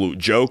absolute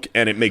joke,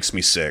 and it makes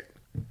me sick.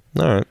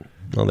 All right.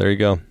 Well, there you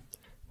go.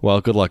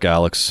 Well, good luck,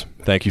 Alex.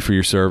 Thank you for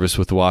your service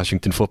with the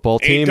Washington football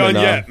team. Ain't done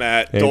yet,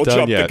 Matt. Don't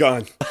jump the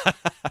gun.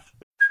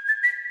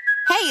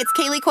 Hey, it's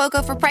Kaylee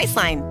Cuoco for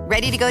Priceline.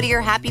 Ready to go to your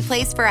happy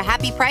place for a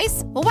happy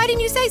price? Well, why didn't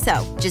you say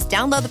so? Just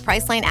download the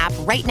Priceline app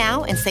right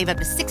now and save up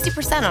to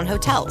 60% on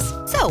hotels.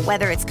 So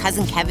whether it's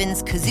Cousin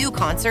Kevin's Kazoo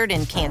Concert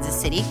in Kansas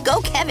City, go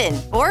Kevin,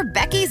 or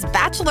Becky's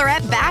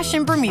Bachelorette Bash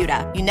in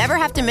Bermuda, you never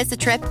have to miss a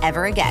trip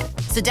ever again.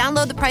 So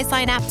download the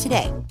Priceline app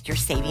today. Your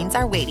savings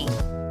are waiting.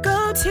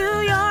 Go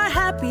to your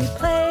happy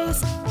place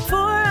for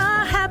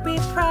a happy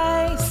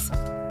price.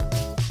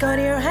 Go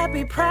to your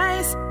happy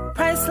price,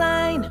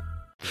 Priceline.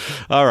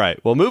 All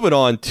right. Well, moving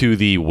on to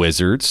the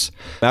Wizards.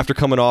 After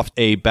coming off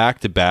a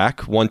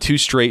back-to-back, won 2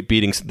 straight,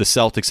 beating the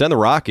Celtics and the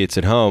Rockets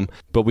at home.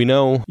 But we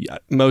know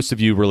most of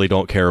you really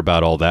don't care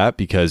about all that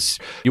because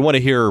you want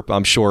to hear,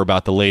 I'm sure,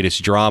 about the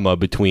latest drama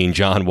between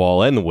John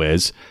Wall and the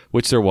Wiz,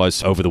 which there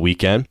was over the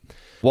weekend.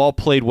 Wall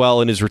played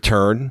well in his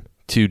return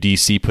to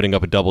DC, putting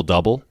up a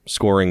double-double,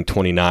 scoring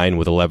 29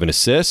 with 11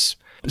 assists.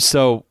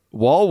 So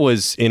Wall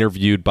was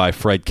interviewed by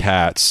Fred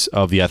Katz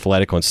of The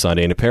Athletic on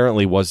Sunday and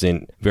apparently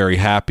wasn't very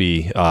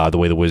happy the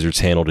way the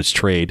Wizards handled his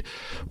trade.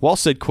 Wall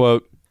said,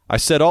 quote, "I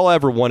said all I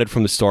ever wanted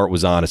from the start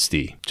was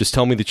honesty. Just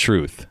tell me the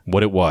truth,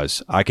 what it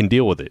was. I can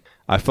deal with it.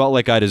 I felt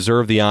like I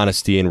deserved the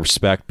honesty and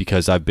respect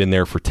because I've been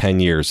there for 10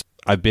 years.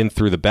 I've been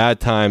through the bad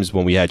times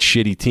when we had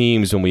shitty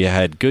teams, when we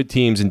had good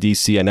teams in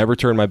DC. I never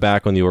turned my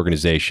back on the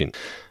organization.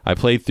 I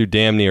played through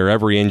damn near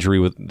every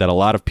injury that a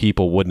lot of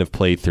people wouldn't have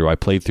played through. I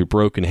played through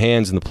broken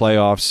hands in the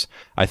playoffs.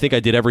 I think I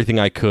did everything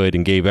I could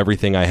and gave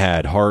everything I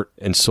had, heart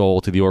and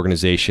soul, to the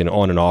organization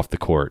on and off the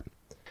court.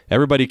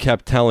 Everybody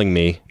kept telling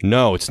me,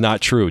 no, it's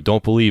not true.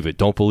 Don't believe it.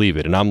 Don't believe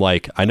it. And I'm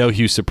like, I know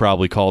Houston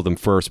probably called them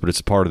first, but it's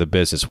a part of the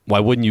business. Why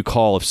wouldn't you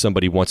call if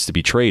somebody wants to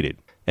be traded?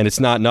 And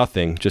it's not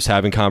nothing, just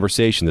having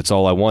conversation. That's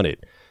all I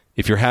wanted.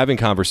 If you're having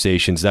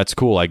conversations, that's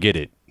cool. I get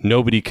it.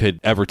 Nobody could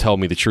ever tell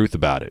me the truth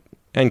about it."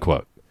 End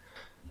quote.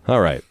 All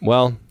right.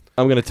 Well,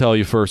 I'm going to tell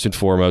you first and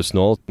foremost,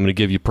 Noel, I'm going to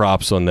give you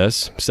props on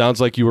this. Sounds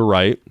like you were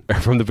right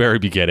from the very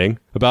beginning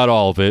about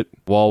all of it.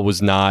 Wall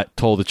was not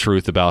told the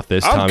truth about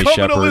this. I'm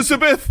coming,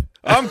 Elizabeth.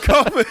 I'm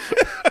coming.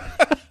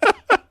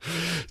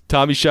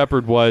 Tommy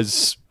Shepard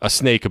was a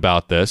snake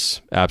about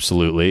this.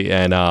 Absolutely.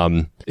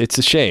 And it's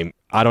a shame.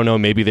 I don't know.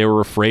 Maybe they were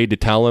afraid to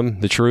tell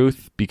him the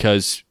truth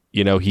because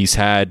he's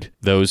had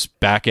those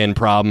back-end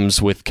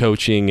problems with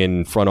coaching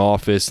and front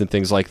office and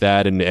things like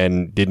that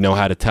and didn't know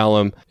how to tell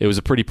him. It was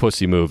a pretty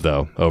pussy move,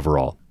 though,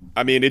 overall.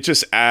 I mean, it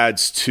just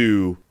adds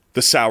to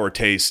the sour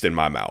taste in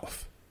my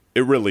mouth.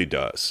 It really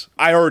does.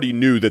 I already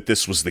knew that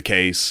this was the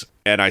case,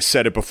 and I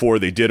said it before.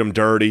 They did him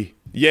dirty.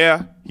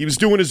 Yeah, he was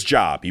doing his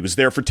job. He was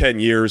there for 10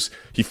 years.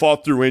 He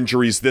fought through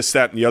injuries, this,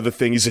 that, and the other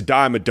thing. He's a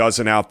dime a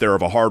dozen out there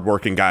of a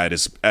hardworking guy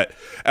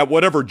at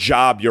whatever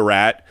job you're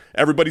at.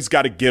 Everybody's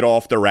got to get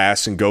off their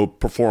ass and go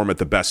perform at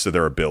the best of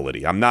their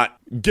ability. I'm not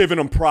giving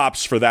him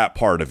props for that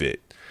part of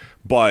it.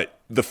 But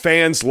the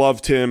fans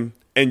loved him,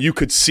 and you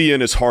could see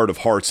in his heart of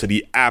hearts that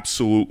he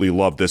absolutely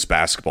loved this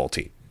basketball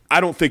team. I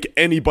don't think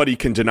anybody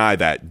can deny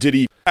that. Did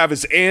he have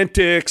his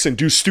antics and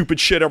do stupid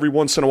shit every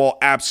once in a while?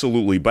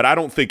 Absolutely. But I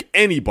don't think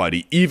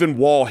anybody, even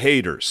Wall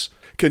haters,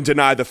 can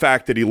deny the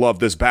fact that he loved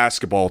this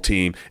basketball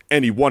team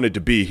and he wanted to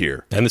be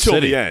here and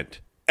until the end.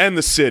 And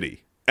the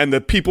city. And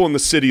the people in the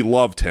city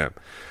loved him.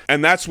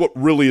 And that's what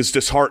really is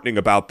disheartening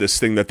about this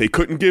thing, that they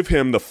couldn't give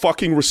him the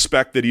fucking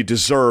respect that he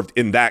deserved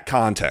in that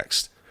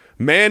context.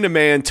 Man to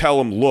man, tell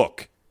him,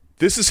 look,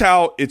 this is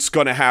how it's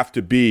going to have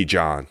to be,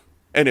 John.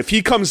 And if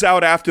he comes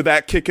out after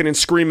that kicking and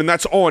screaming,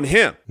 that's on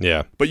him.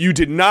 Yeah. But you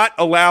did not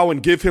allow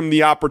and give him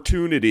the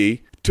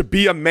opportunity to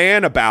be a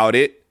man about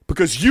it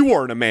because you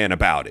weren't a man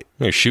about it.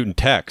 You're shooting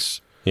texts,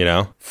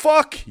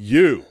 Fuck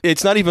you.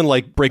 It's not even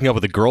like breaking up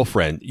with a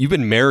girlfriend. You've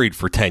been married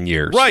for 10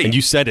 years. Right. And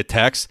you said a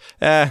text,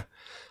 I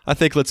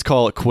think let's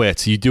call it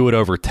quits. You do it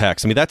over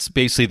text. I mean, that's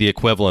basically the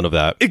equivalent of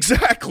that.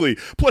 Exactly.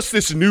 Plus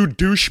this new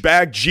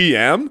douchebag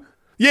GM.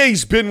 Yeah,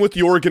 he's been with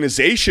the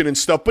organization and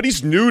stuff, but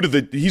he's new to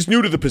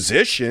the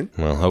position.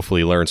 Well,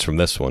 hopefully he learns from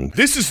this one.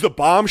 This is the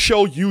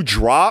bombshell you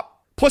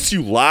drop. Plus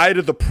you lie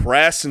to the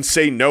press and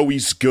say, no,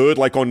 he's good,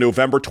 like on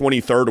November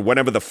 23rd or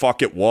whenever the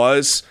fuck it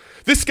was.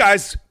 This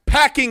guy's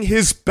packing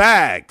his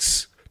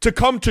bags to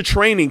come to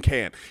training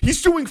camp.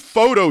 He's doing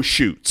photo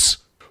shoots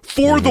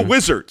for the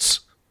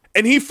Wizards.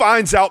 And he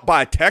finds out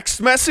by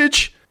text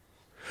message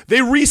they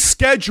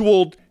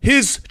rescheduled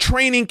his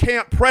training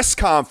camp press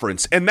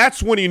conference. And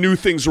that's when he knew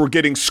things were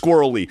getting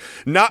squirrely.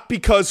 Not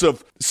because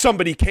of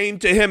somebody came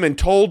to him and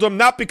told him,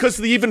 not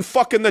because even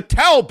fucking the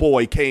towel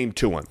boy came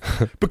to him,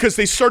 because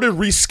they started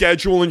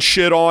rescheduling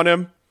shit on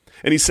him.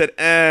 And he said,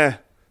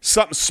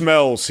 something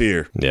smells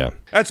here. Yeah.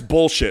 That's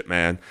bullshit,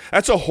 man.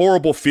 That's a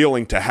horrible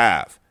feeling to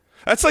have.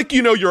 That's like,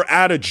 you're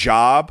at a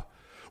job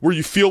where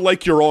you feel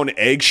like you're on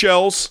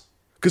eggshells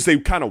because they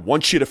kind of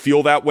want you to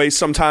feel that way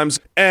sometimes.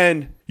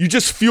 And you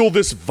just feel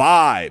this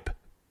vibe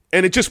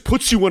and it just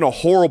puts you in a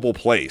horrible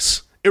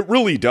place. It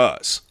really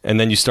does. And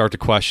then you start to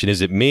question, is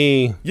it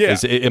me? Yeah.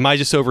 Am I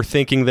just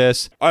overthinking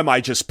this? Am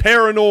I just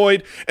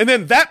paranoid? And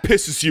then that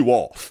pisses you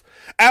off.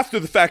 After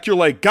the fact, you're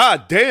like,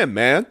 God damn,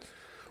 man.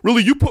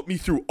 Really, you put me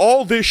through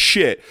all this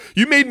shit.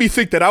 You made me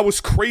think that I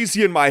was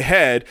crazy in my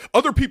head.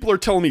 Other people are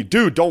telling me,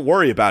 dude, don't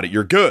worry about it.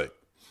 You're good.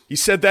 He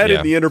said that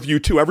in the interview,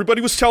 too.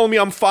 Everybody was telling me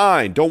I'm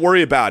fine. Don't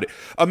worry about it.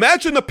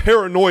 Imagine the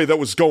paranoia that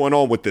was going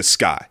on with this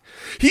guy.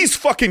 He's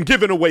fucking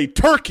giving away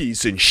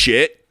turkeys and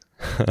shit.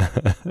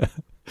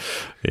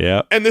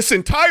 Yeah. And this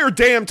entire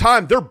damn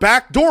time, they're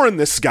backdooring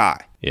this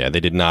guy. Yeah,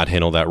 they did not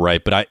handle that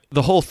right. But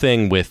the whole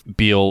thing with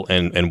Beal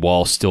and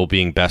Wall still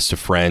being best of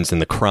friends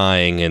and the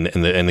crying and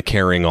the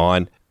carrying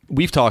on,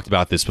 we've talked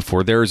about this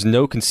before. There is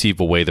no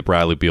conceivable way that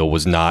Bradley Beal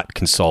was not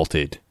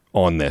consulted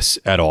on this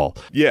at all.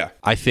 Yeah.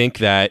 I think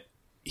that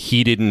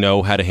he didn't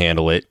know how to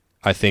handle it.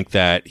 I think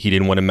that he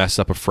didn't want to mess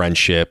up a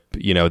friendship,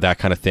 that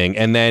kind of thing.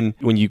 And then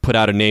when you put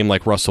out a name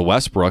like Russell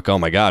Westbrook, oh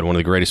my God, one of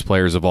the greatest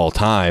players of all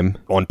time,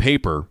 on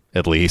paper,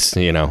 at least,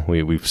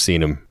 we've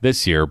seen him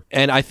this year.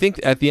 And I think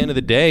at the end of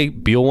the day,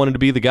 Beal wanted to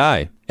be the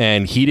guy.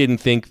 And he didn't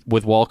think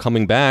with Wall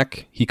coming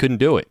back, he couldn't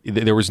do it.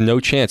 There was no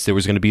chance. There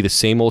was going to be the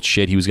same old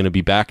shit. He was going to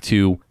be back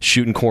to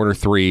shooting corner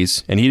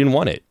threes, and he didn't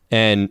want it.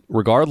 And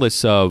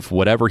regardless of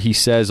whatever he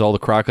says, all the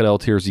crocodile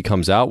tears he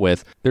comes out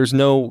with, there's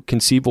no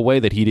conceivable way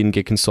that he didn't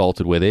get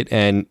consulted with it.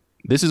 And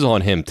this is on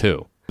him,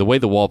 too. The way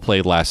the Wall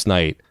played last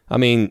night, I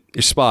mean,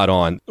 you're spot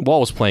on. Wall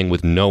was playing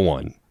with no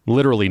one.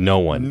 Literally no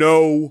one.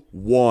 No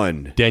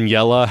one.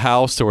 Daniela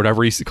House, or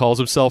whatever he calls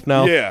himself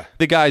now. Yeah.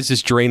 The guy's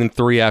just draining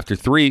three after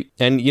three.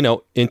 And,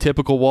 in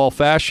typical Wall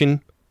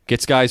fashion,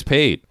 gets guys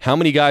paid. How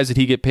many guys did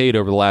he get paid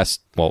over the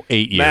last,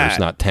 8 years,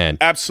 not 10?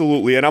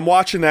 Absolutely. And I'm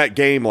watching that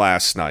game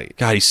last night.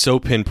 God, he's so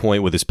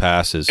pinpoint with his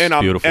passes.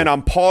 Beautiful. And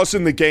I'm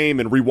pausing the game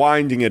and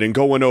rewinding it and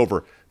going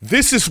over.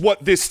 This is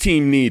what this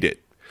team needed.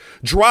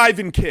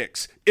 Driving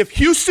kicks. If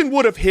Houston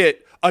would have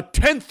hit a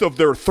tenth of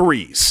their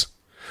threes,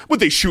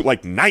 would they shoot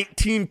like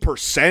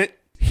 19%?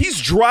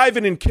 He's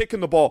driving and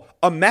kicking the ball.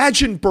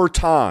 Imagine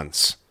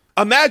Bertans.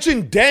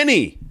 Imagine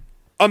Denny.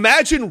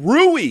 Imagine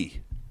Rui.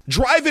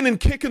 Driving and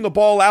kicking the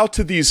ball out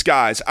to these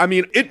guys. I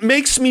mean, it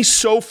makes me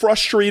so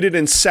frustrated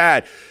and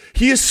sad.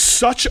 He is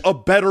such a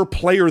better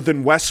player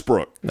than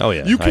Westbrook. Oh,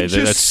 yeah. You can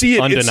just see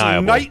it.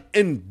 Undeniable. It's night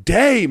and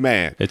day,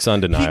 man. It's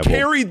undeniable.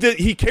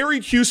 He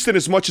carried Houston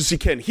as much as he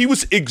can. He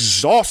was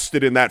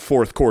exhausted in that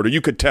fourth quarter.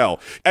 You could tell.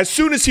 As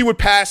soon as he would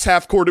pass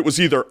half court, it was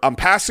either I'm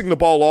passing the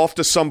ball off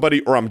to somebody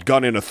or I'm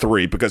gunning a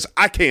three because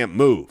I can't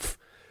move.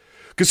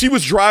 Because he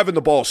was driving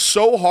the ball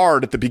so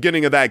hard at the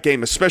beginning of that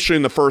game, especially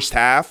in the first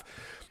half.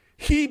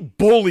 He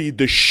bullied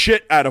the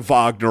shit out of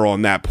Wagner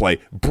on that play,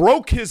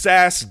 broke his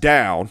ass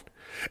down,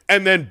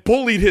 and then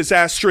bullied his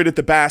ass straight at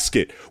the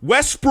basket.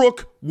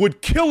 Westbrook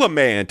would kill a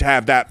man to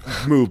have that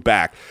move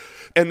back.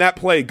 And that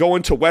play,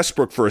 going to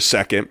Westbrook for a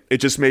second, it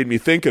just made me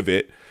think of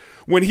it.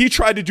 When he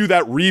tried to do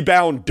that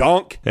rebound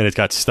dunk. And it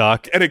got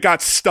stuck.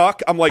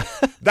 I'm like,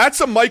 that's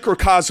a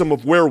microcosm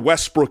of where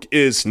Westbrook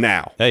is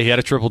now. Hey, he had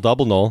a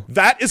triple-double, Noel.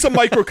 That is a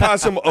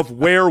microcosm of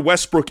where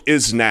Westbrook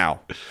is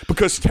now.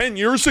 Because 10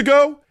 years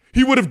ago,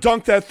 he would have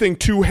dunked that thing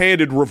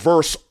two-handed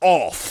reverse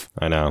off.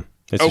 I know.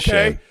 It's a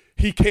shame.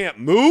 He can't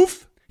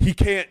move. He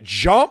can't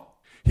jump.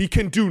 He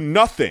can do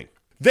nothing.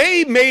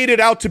 They made it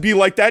out to be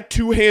like that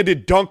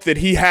two-handed dunk that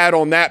he had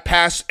on that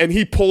pass and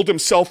he pulled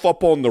himself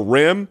up on the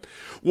rim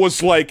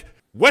was like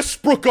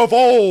Westbrook of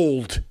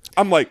old.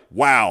 I'm like,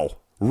 wow,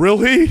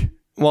 really?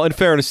 Well, in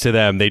fairness to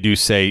them, they do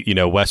say,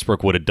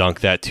 Westbrook would have dunked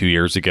that 2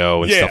 years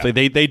ago and stuff.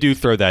 They do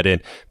throw that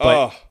in.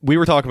 But we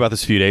were talking about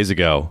this a few days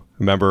ago.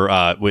 Remember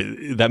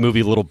that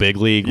movie Little Big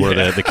League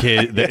where the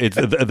kid, it's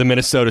the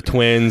Minnesota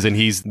Twins, and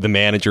he's the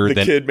manager.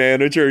 The kid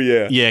manager,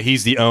 yeah. Yeah,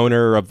 he's the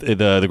owner of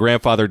the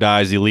grandfather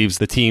dies. He leaves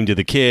the team to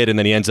the kid, and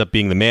then he ends up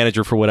being the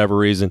manager for whatever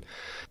reason.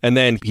 And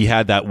then he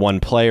had that one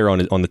player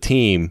on the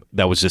team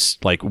that was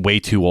just like way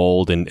too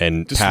old and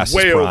just past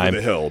way his prime. over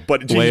the hill.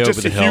 But he's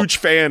just a huge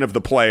fan of the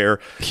player.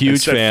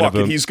 Huge said, fan fuck of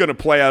him. He's going to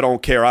play. I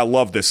don't care. I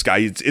love this guy.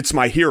 It's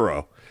my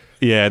hero.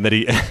 Yeah, and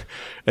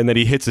then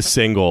he hits a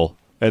single.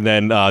 And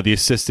then the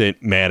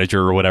assistant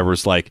manager or whatever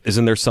is like,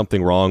 isn't there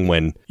something wrong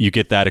when you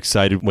get that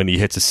excited when he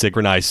hits a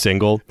synchronized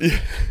single?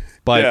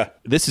 But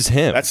this is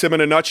him. That's him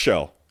in a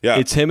nutshell. Yeah.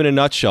 It's him in a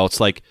nutshell. It's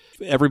like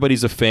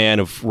everybody's a fan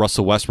of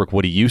Russell Westbrook,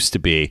 what he used to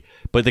be,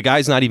 but the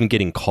guy's not even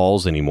getting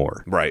calls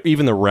anymore. Right.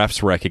 Even the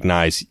refs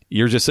recognize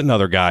you're just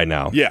another guy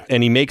now. Yeah.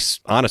 And he makes,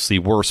 honestly,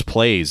 worse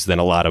plays than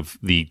a lot of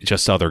the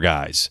just other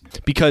guys.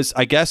 Because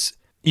I guess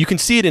you can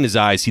see it in his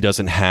eyes. He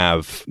doesn't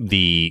have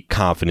the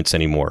confidence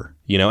anymore,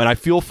 and I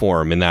feel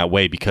for him in that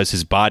way because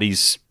his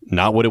body's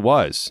not what it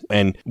was.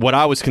 And what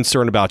I was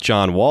concerned about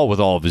John Wall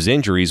with all of his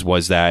injuries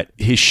was that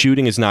his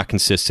shooting is not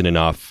consistent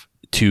enough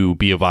to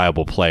be a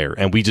viable player.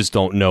 And we just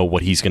don't know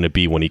what he's going to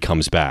be when he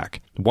comes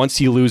back. Once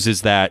he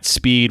loses that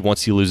speed,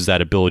 once he loses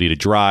that ability to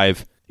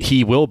drive,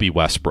 he will be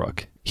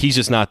Westbrook. He's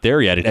just not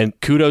there yet. And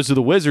kudos to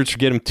the Wizards for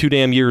getting him 2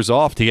 damn years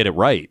off to get it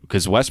right,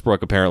 because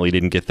Westbrook apparently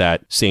didn't get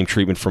that same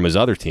treatment from his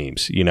other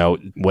teams,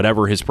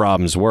 whatever his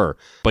problems were.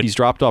 But he's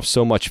dropped off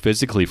so much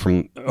physically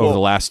from over the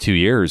last 2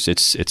 years.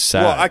 It's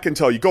sad. Well, I can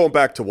tell you, going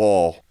back to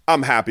Wall,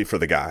 I'm happy for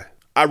the guy.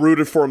 I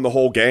rooted for him the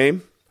whole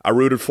game. I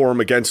rooted for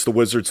him against the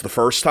Wizards the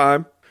first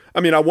time.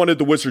 I mean, I wanted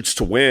the Wizards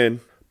to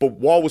win, but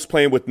Wall was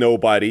playing with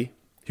nobody.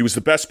 He was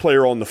the best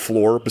player on the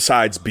floor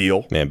besides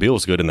Beal. Man, Beal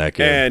was good in that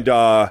game.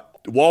 And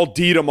Wall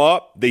D'd him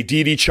up. They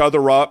D'd each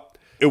other up.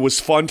 It was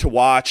fun to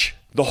watch.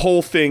 The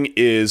whole thing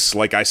is,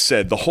 like I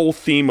said, the whole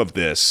theme of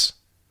this,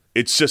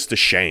 it's just a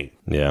shame.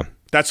 Yeah.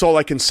 That's all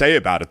I can say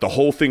about it. The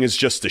whole thing is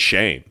just a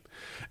shame.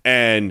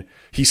 And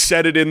he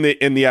said it in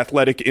the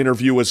Athletic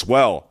interview as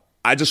well.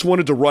 I just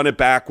wanted to run it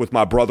back with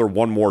my brother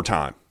one more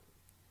time.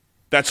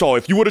 That's all.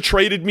 If you would have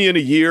traded me in a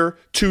year,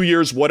 2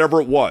 years, whatever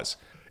it was,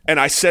 and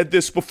I said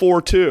this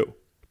before too,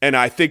 and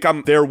I think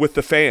I'm there with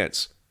the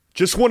fans,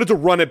 just wanted to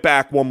run it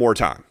back one more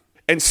time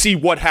and see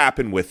what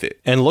happened with it.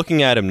 And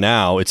looking at him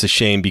now, it's a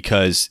shame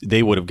because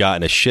they would have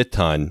gotten a shit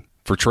ton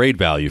for trade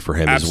value for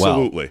him as well.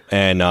 Absolutely.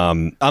 And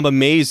I'm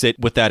amazed that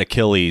with that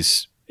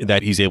Achilles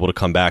that he's able to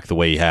come back the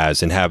way he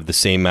has and have the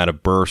same amount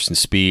of burst and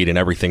speed and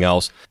everything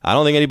else. I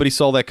don't think anybody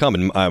saw that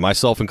coming,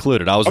 myself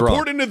included. I was wrong.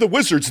 According to the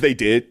Wizards, they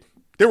did.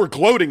 They were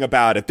gloating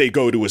about it. They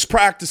go to his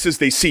practices.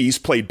 They see he's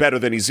played better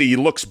than he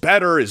looks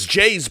better. His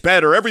J's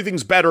better.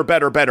 Everything's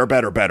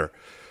better.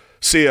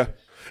 See ya.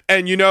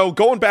 And,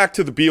 going back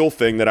to the Beal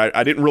thing that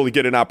I didn't really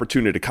get an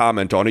opportunity to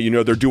comment on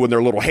it. They're doing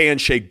their little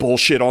handshake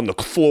bullshit on the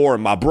floor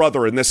and my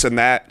brother and this and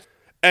that.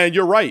 And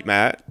you're right,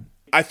 Matt.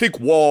 I think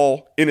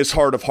Wall, in his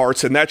heart of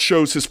hearts, and that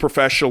shows his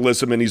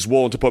professionalism and he's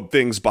willing to put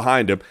things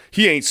behind him,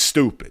 he ain't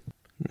stupid.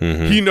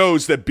 Mm-hmm. He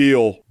knows that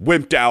Beal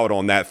wimped out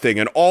on that thing.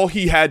 And all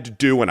he had to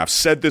do, and I've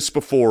said this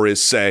before,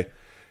 is say,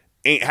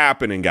 ain't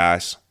happening,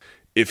 guys.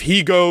 If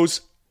he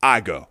goes, I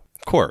go.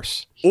 Of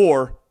course.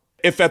 Or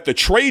if at the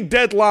trade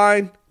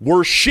deadline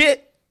we're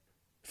shit,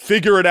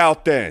 figure it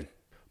out then.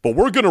 But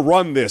we're going to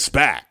run this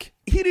back.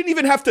 He didn't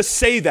even have to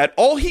say that.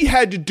 All he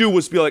had to do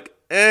was be like,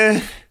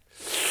 I'm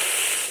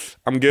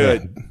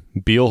good. Yeah.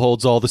 Beal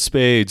holds all the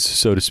spades,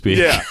 so to speak.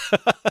 Yeah.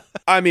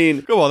 I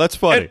mean. Come on, that's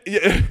funny.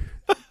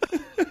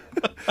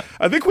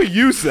 I think we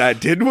used that,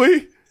 didn't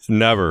we?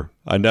 Never.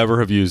 I never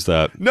have used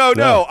that.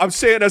 No. I'm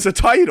saying as a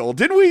title.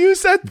 Didn't we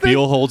use that thing?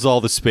 Beal holds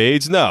all the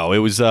spades? No, it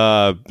was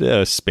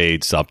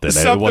spade something.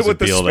 Something it wasn't with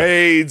the Beal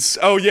spades.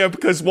 Oh, yeah,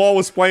 because Wall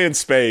was playing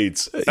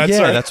spades.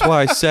 That's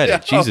why I said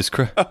it. Jesus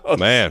Christ.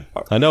 Man,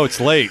 I know it's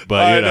late,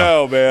 but I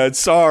know, man.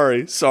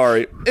 Sorry.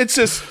 It's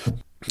just,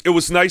 it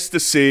was nice to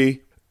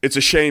see. It's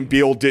a shame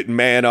Beal didn't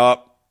man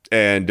up,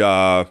 and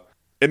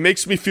it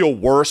makes me feel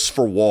worse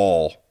for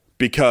Wall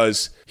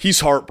because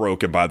he's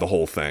heartbroken by the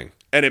whole thing.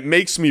 And it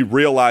makes me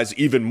realize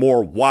even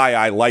more why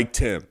I liked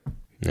him.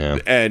 Yeah.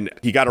 And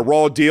he got a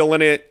raw deal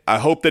in it. I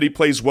hope that he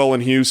plays well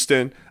in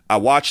Houston. I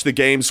watch the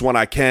games when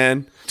I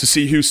can to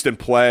see Houston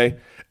play.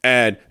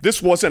 And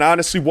this wasn't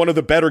honestly one of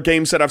the better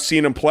games that I've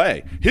seen him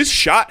play. His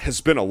shot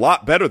has been a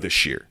lot better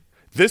this year.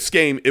 This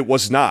game, it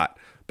was not.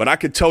 But I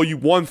can tell you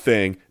one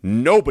thing.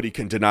 Nobody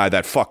can deny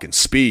that fucking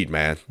speed,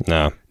 man.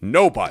 No.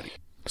 Nobody.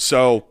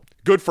 So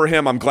good for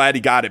him. I'm glad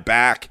he got it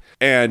back.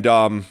 And,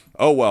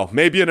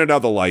 maybe in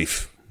another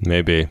life.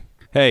 Maybe.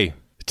 Hey,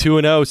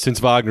 2-0 since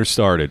Wagner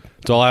started.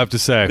 That's all I have to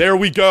say. There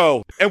we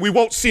go. And we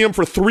won't see him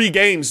for 3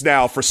 games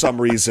now for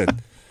some reason.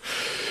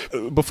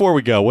 Before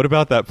we go, what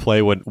about that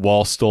play when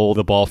Wall stole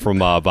the ball from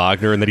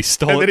Wagner and then he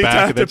stole it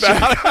back and then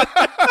shot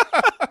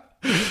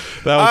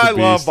it? I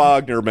love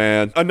Wagner,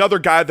 man. Another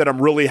guy that I'm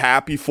really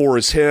happy for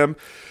is him.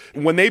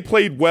 When they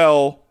played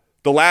well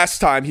the last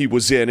time he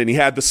was in and he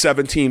had the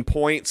 17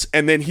 points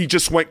and then he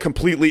just went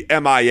completely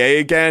MIA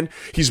again.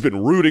 He's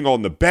been rooting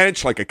on the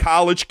bench like a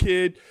college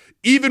kid.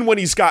 Even when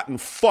he's gotten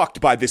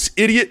fucked by this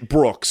idiot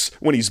Brooks,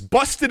 when he's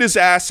busted his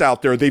ass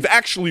out there, they've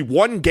actually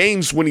won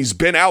games when he's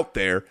been out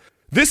there.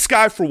 This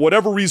guy, for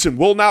whatever reason,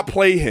 will not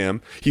play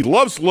him. He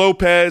loves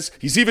Lopez.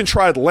 He's even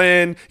tried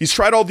Len. He's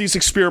tried all these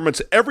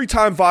experiments. Every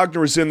time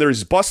Wagner is in there,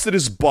 he's busted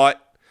his butt.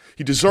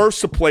 He deserves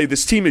to play.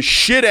 This team is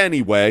shit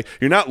anyway.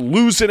 You're not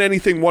losing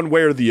anything one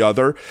way or the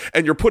other,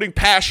 and you're putting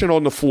passion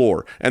on the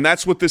floor. And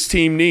that's what this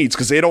team needs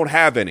because they don't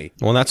have any.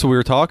 Well, that's what we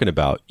were talking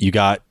about. You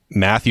got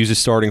Matthews is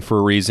starting for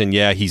a reason.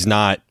 Yeah, he's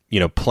not,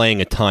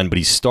 playing a ton, but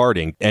he's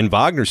starting. And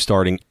Wagner's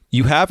starting.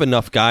 you have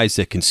enough guys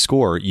that can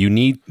score. You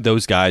need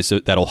those guys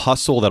that'll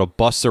hustle, that'll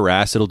bust their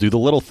ass, that'll do the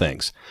little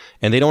things.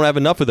 And they don't have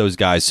enough of those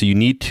guys, so you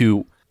need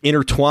to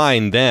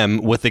intertwine them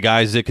with the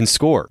guys that can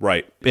score.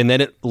 Right. And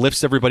then it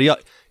lifts everybody up.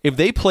 If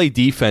they play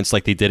defense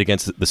like they did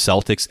against the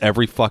Celtics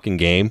every fucking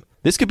game,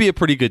 this could be a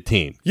pretty good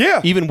team. Yeah.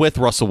 Even with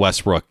Russell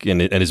Westbrook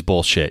and his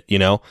bullshit, you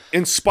know?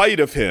 In spite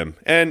of him.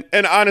 And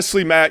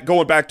honestly, Matt,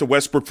 going back to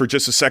Westbrook for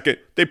just a second,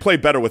 they play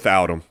better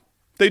without him.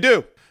 They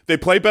do. They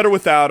play better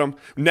without him.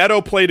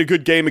 Neto played a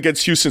good game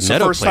against Houston.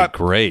 Neto played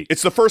great.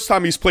 It's the first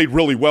time he's played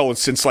really well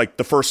since like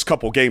the first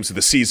couple games of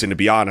the season, to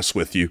be honest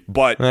with you.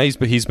 But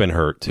he's been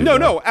hurt too.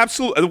 No,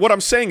 absolutely. What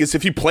I'm saying is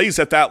if he plays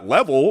at that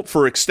level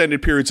for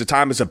extended periods of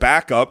time as a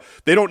backup,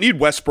 they don't need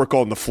Westbrook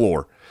on the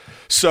floor.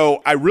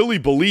 So I really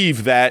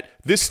believe that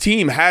this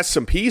team has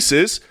some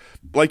pieces.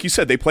 Like you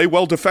said, they play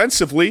well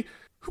defensively.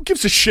 Who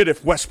gives a shit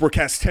if Westbrook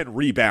has 10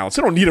 rebounds?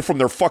 They don't need it from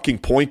their fucking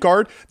point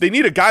guard. They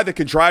need a guy that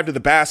can drive to the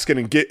basket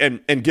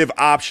and give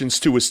options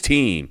to his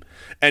team.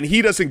 And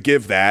he doesn't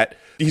give that.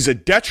 He's a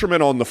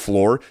detriment on the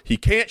floor. He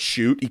can't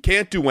shoot. He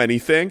can't do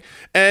anything.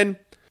 And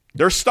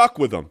they're stuck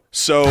with him.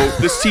 So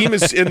this team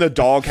is in the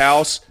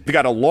doghouse. They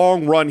got a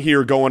long run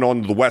here going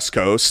on the West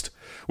Coast,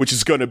 which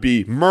is going to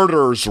be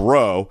murderer's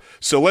row.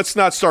 So let's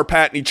not start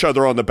patting each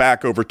other on the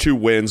back over 2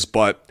 wins,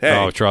 but hey.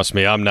 Oh, trust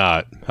me, I'm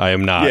not. I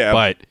am not. Yeah.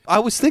 But I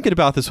was thinking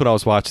about this when I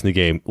was watching the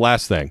game.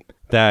 Last thing,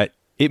 that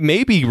it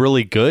may be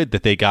really good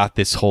that they got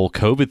this whole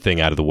COVID thing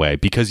out of the way,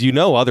 because you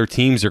know other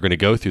teams are going to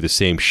go through the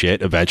same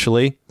shit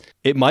eventually.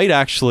 It might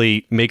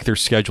actually make their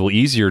schedule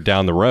easier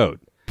down the road.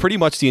 Pretty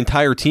much the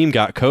entire team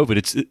got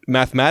COVID.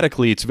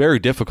 Mathematically, it's very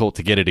difficult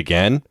to get it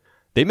again.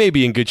 They may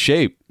be in good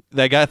shape.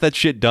 They got that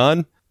shit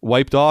done.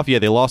 Wiped off. Yeah,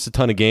 they lost a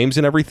ton of games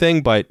and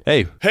everything, but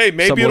hey,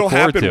 maybe it'll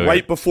happen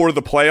right before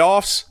the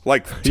playoffs.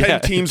 Like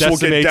 10 teams will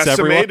get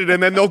decimated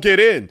and then they'll get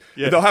in.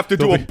 Yeah. They'll have to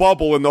do a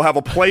bubble and they'll have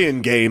a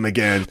play-in game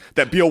again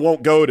that Beal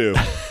won't go to.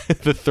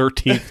 The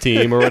 13th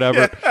team or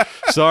whatever. Yeah.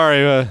 Sorry,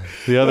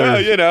 the other.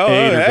 Well, you know,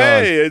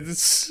 hey,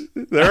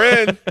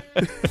 they're in.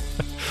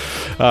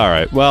 All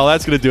right. Well,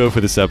 that's going to do it for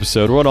this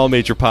episode. We're on all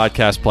major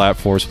podcast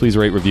platforms. Please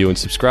rate, review, and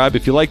subscribe.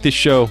 If you like this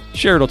show,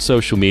 share it on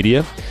social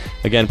media.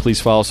 Again, please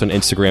follow us on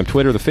Instagram,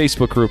 Twitter, the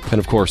Facebook group, and,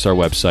 of course, our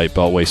website,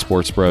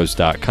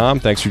 BeltwaySportsBros.com.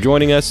 Thanks for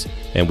joining us,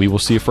 and we will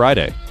see you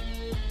Friday.